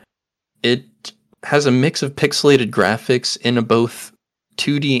style. It has a mix of pixelated graphics in a both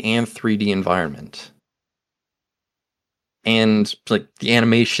 2D and 3D environment. And like the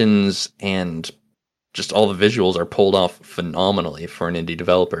animations and just all the visuals are pulled off phenomenally for an indie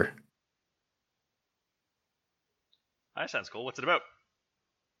developer. That sounds cool. What's it about?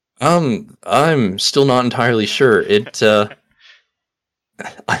 I'm still not entirely sure.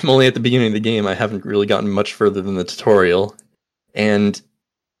 I'm only at the beginning of the game. I haven't really gotten much further than the tutorial. And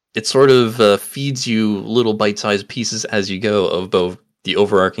it sort of feeds you little bite-sized pieces as you go of both the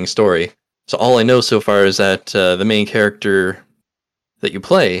overarching story. So all I know so far is that the main character that you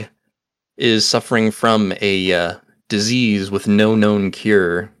play is suffering from a disease with no known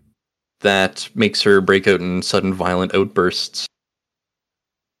cure that makes her break out in sudden violent outbursts.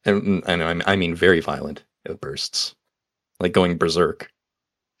 And I mean very violent outbursts. Like going berserk.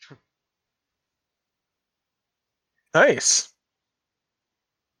 Nice.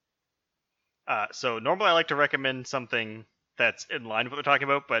 So normally I like to recommend something that's in line with what we're talking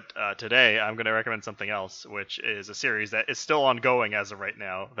about, but today I'm going to recommend something else, which is a series that is still ongoing as of right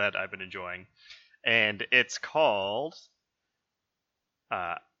now that I've been enjoying. And it's called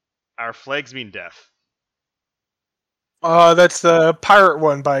Our Flags Mean Death. That's the pirate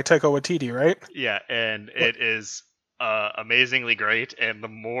one by Taika Waititi, right? Yeah, and it is amazingly great, and the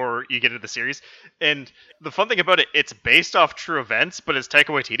more you get into the series, and the fun thing about it, it's based off true events, but it's Taika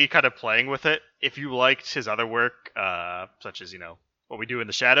Waititi kind of playing with it. If you liked his other work, such as, What We Do in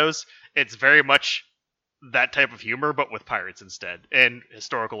the Shadows, it's very much that type of humor, but with pirates instead, and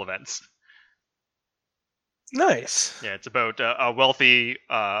historical events. Nice. Yeah, it's about a wealthy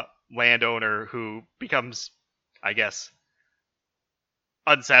landowner who becomes, I guess,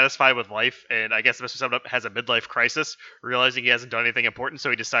 unsatisfied with life, and I guess the best way to sum it up, has a midlife crisis, realizing he hasn't done anything important,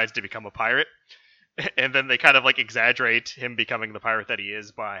 so he decides to become a pirate. And then they kind of like exaggerate him becoming the pirate that he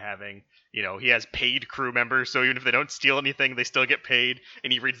is by having, he has paid crew members, so even if they don't steal anything, they still get paid,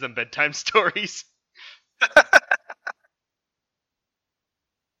 and he reads them bedtime stories.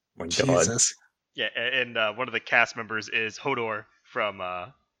 My God. Jesus. Yeah, and one of the cast members is Hodor from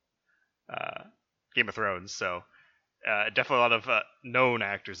Game of Thrones, so definitely a lot of known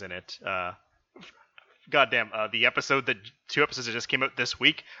actors in it. Goddamn, the two episodes that just came out this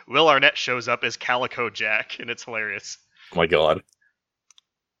week, Will Arnett shows up as Calico Jack, and it's hilarious. Oh my God.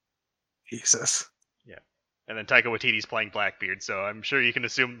 Jesus. Yeah. And then Taika Waititi's playing Blackbeard, so I'm sure you can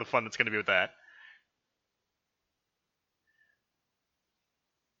assume the fun that's going to be with that.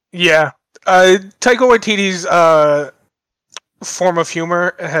 Yeah. Taika Waititi's form of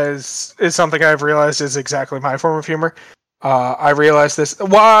humor is something I've realized is exactly my form of humor. I realized this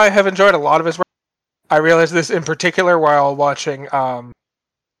while I have enjoyed a lot of his work. I realized this in particular while watching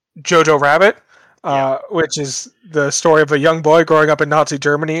Jojo Rabbit, which is the story of a young boy growing up in Nazi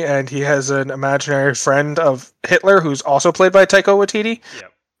Germany, and he has an imaginary friend of Hitler who's also played by Taika Waititi.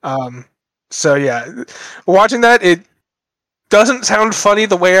 Yep. So yeah, watching that, it doesn't sound funny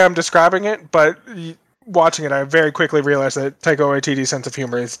the way I'm describing it, but watching it, I very quickly realized that Taika Waititi's sense of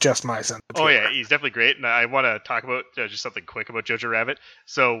humor is just my sense of humor. Oh yeah, he's definitely great, and I want to talk about just something quick about Jojo Rabbit.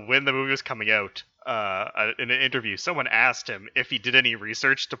 So when the movie was coming out, in an interview, someone asked him if he did any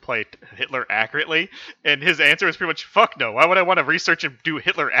research to play Hitler accurately, and his answer was pretty much, fuck no, why would I want to research and do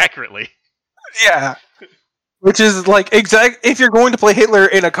Hitler accurately? Yeah. Which is like, if you're going to play Hitler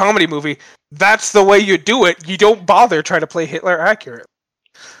in a comedy movie, that's the way you do it. You don't bother trying to play Hitler accurately.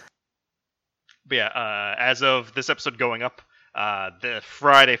 But yeah, as of this episode going up, the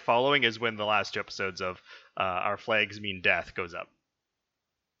Friday following is when the last two episodes of Our Flags Mean Death goes up.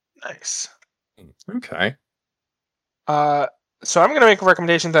 Nice. Okay. So I'm going to make a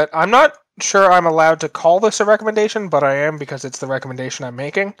recommendation that I'm not sure I'm allowed to call this a recommendation, but I am because it's the recommendation I'm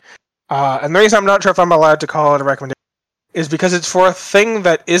making. And the reason I'm not sure if I'm allowed to call it a recommendation is because it's for a thing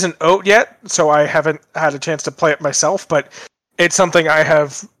that isn't out yet, so I haven't had a chance to play it myself, but it's something I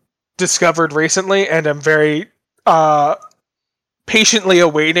have discovered recently, and I'm very patiently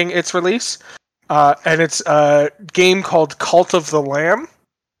awaiting its release. And it's a game called Cult of the Lamb,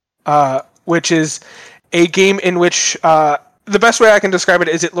 which is a game in which the best way I can describe it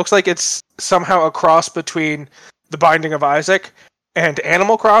is it looks like it's somehow a cross between The Binding of Isaac and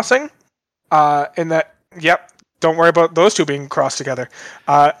Animal Crossing. In that, yep, don't worry about those two being crossed together.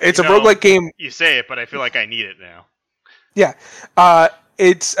 It's a roguelike game. You say it, but I feel like I need it now. Yeah.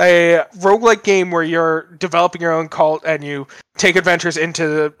 It's a roguelike game where you're developing your own cult and you take adventures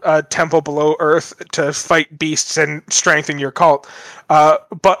into a temple below Earth to fight beasts and strengthen your cult.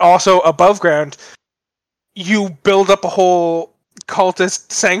 But also above ground, you build up a whole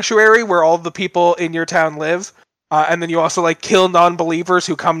cultist sanctuary where all the people in your town live. And then you also like kill non-believers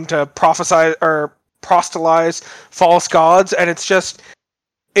who come to prophesy or proselytize false gods. And it's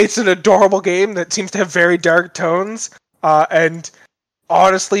an adorable game that seems to have very dark tones. And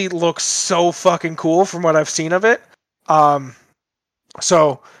honestly looks so fucking cool from what I've seen of it.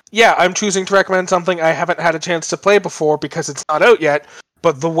 So, yeah, I'm choosing to recommend something I haven't had a chance to play before because it's not out yet,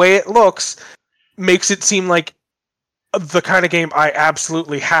 but the way it looks makes it seem like the kind of game I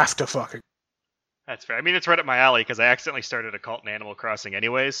absolutely have to fucking... That's fair. I mean, it's right up my alley because I accidentally started a cult in Animal Crossing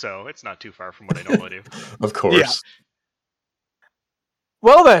anyways, so it's not too far from what I normally do. Of course. Yeah.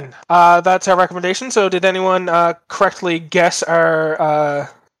 Well then, that's our recommendation. So did anyone correctly guess our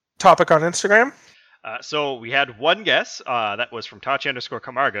topic on Instagram? So we had one guess, that was from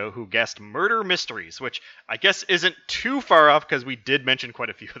Tachi_Camargo, who guessed murder mysteries, which I guess isn't too far off because we did mention quite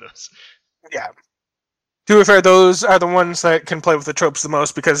a few of those. Yeah. To be fair, those are the ones that can play with the tropes the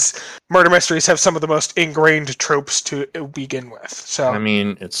most because murder mysteries have some of the most ingrained tropes to begin with. So I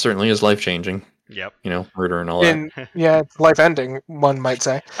mean, it certainly is life-changing. Yep. You know, murder and all that. Yeah, it's life-ending, one might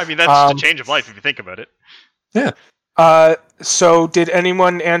say. I mean, that's just a change of life if you think about it. Yeah. So did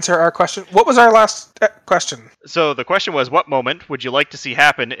anyone answer our question? What was our last question? So the question was, what moment would you like to see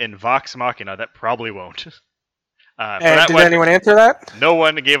happen in Vox Machina that probably won't? And did anyone answer that? No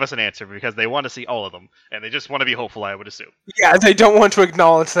one gave us an answer because they want to see all of them, and they just want to be hopeful, I would assume. Yeah, they don't want to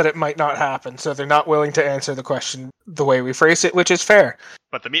acknowledge that it might not happen, so they're not willing to answer the question the way we phrase it, which is fair.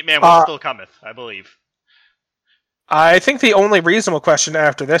 But the Meat Man will still cometh, I believe. I think the only reasonable question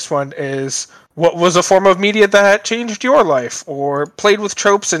after this one is, what was a form of media that changed your life, or played with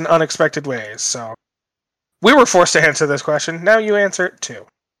tropes in unexpected ways? So, we were forced to answer this question, now you answer it too.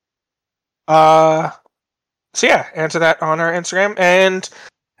 So yeah, answer that on our Instagram. And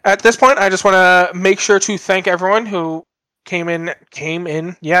at this point, I just want to make sure to thank everyone who came in.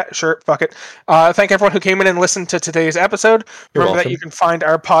 Yeah, sure, fuck it. Thank everyone who came in and listened to today's episode. Remember that you can find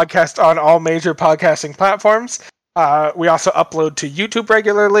our podcast on all major podcasting platforms. We also upload to YouTube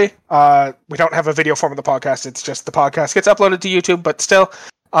regularly. We don't have a video form of the podcast. It's just the podcast gets uploaded to YouTube, but still,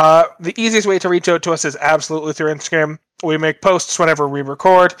 the easiest way to reach out to us is absolutely through Instagram. We make posts whenever we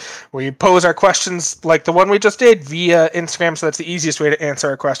record. We pose our questions like the one we just did via Instagram, so that's the easiest way to answer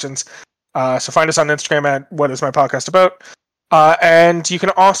our questions. So find us on Instagram at What Is My Podcast About? And you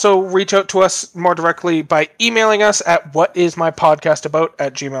can also reach out to us more directly by emailing us at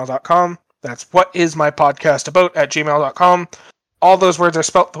whatismypodcastabout@gmail.com. That's whatismypodcastabout@gmail.com. All those words are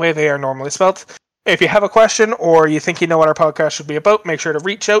spelt the way they are normally spelt. If you have a question or you think you know what our podcast should be about, make sure to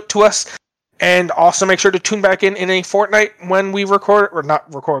reach out to us. And also make sure to tune back in a fortnight when we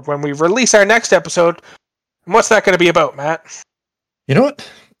when we release our next episode. And what's that going to be about, Matt? You know what?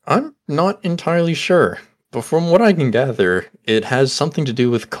 I'm not entirely sure. But from what I can gather, it has something to do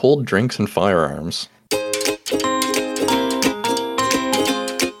with cold drinks and firearms.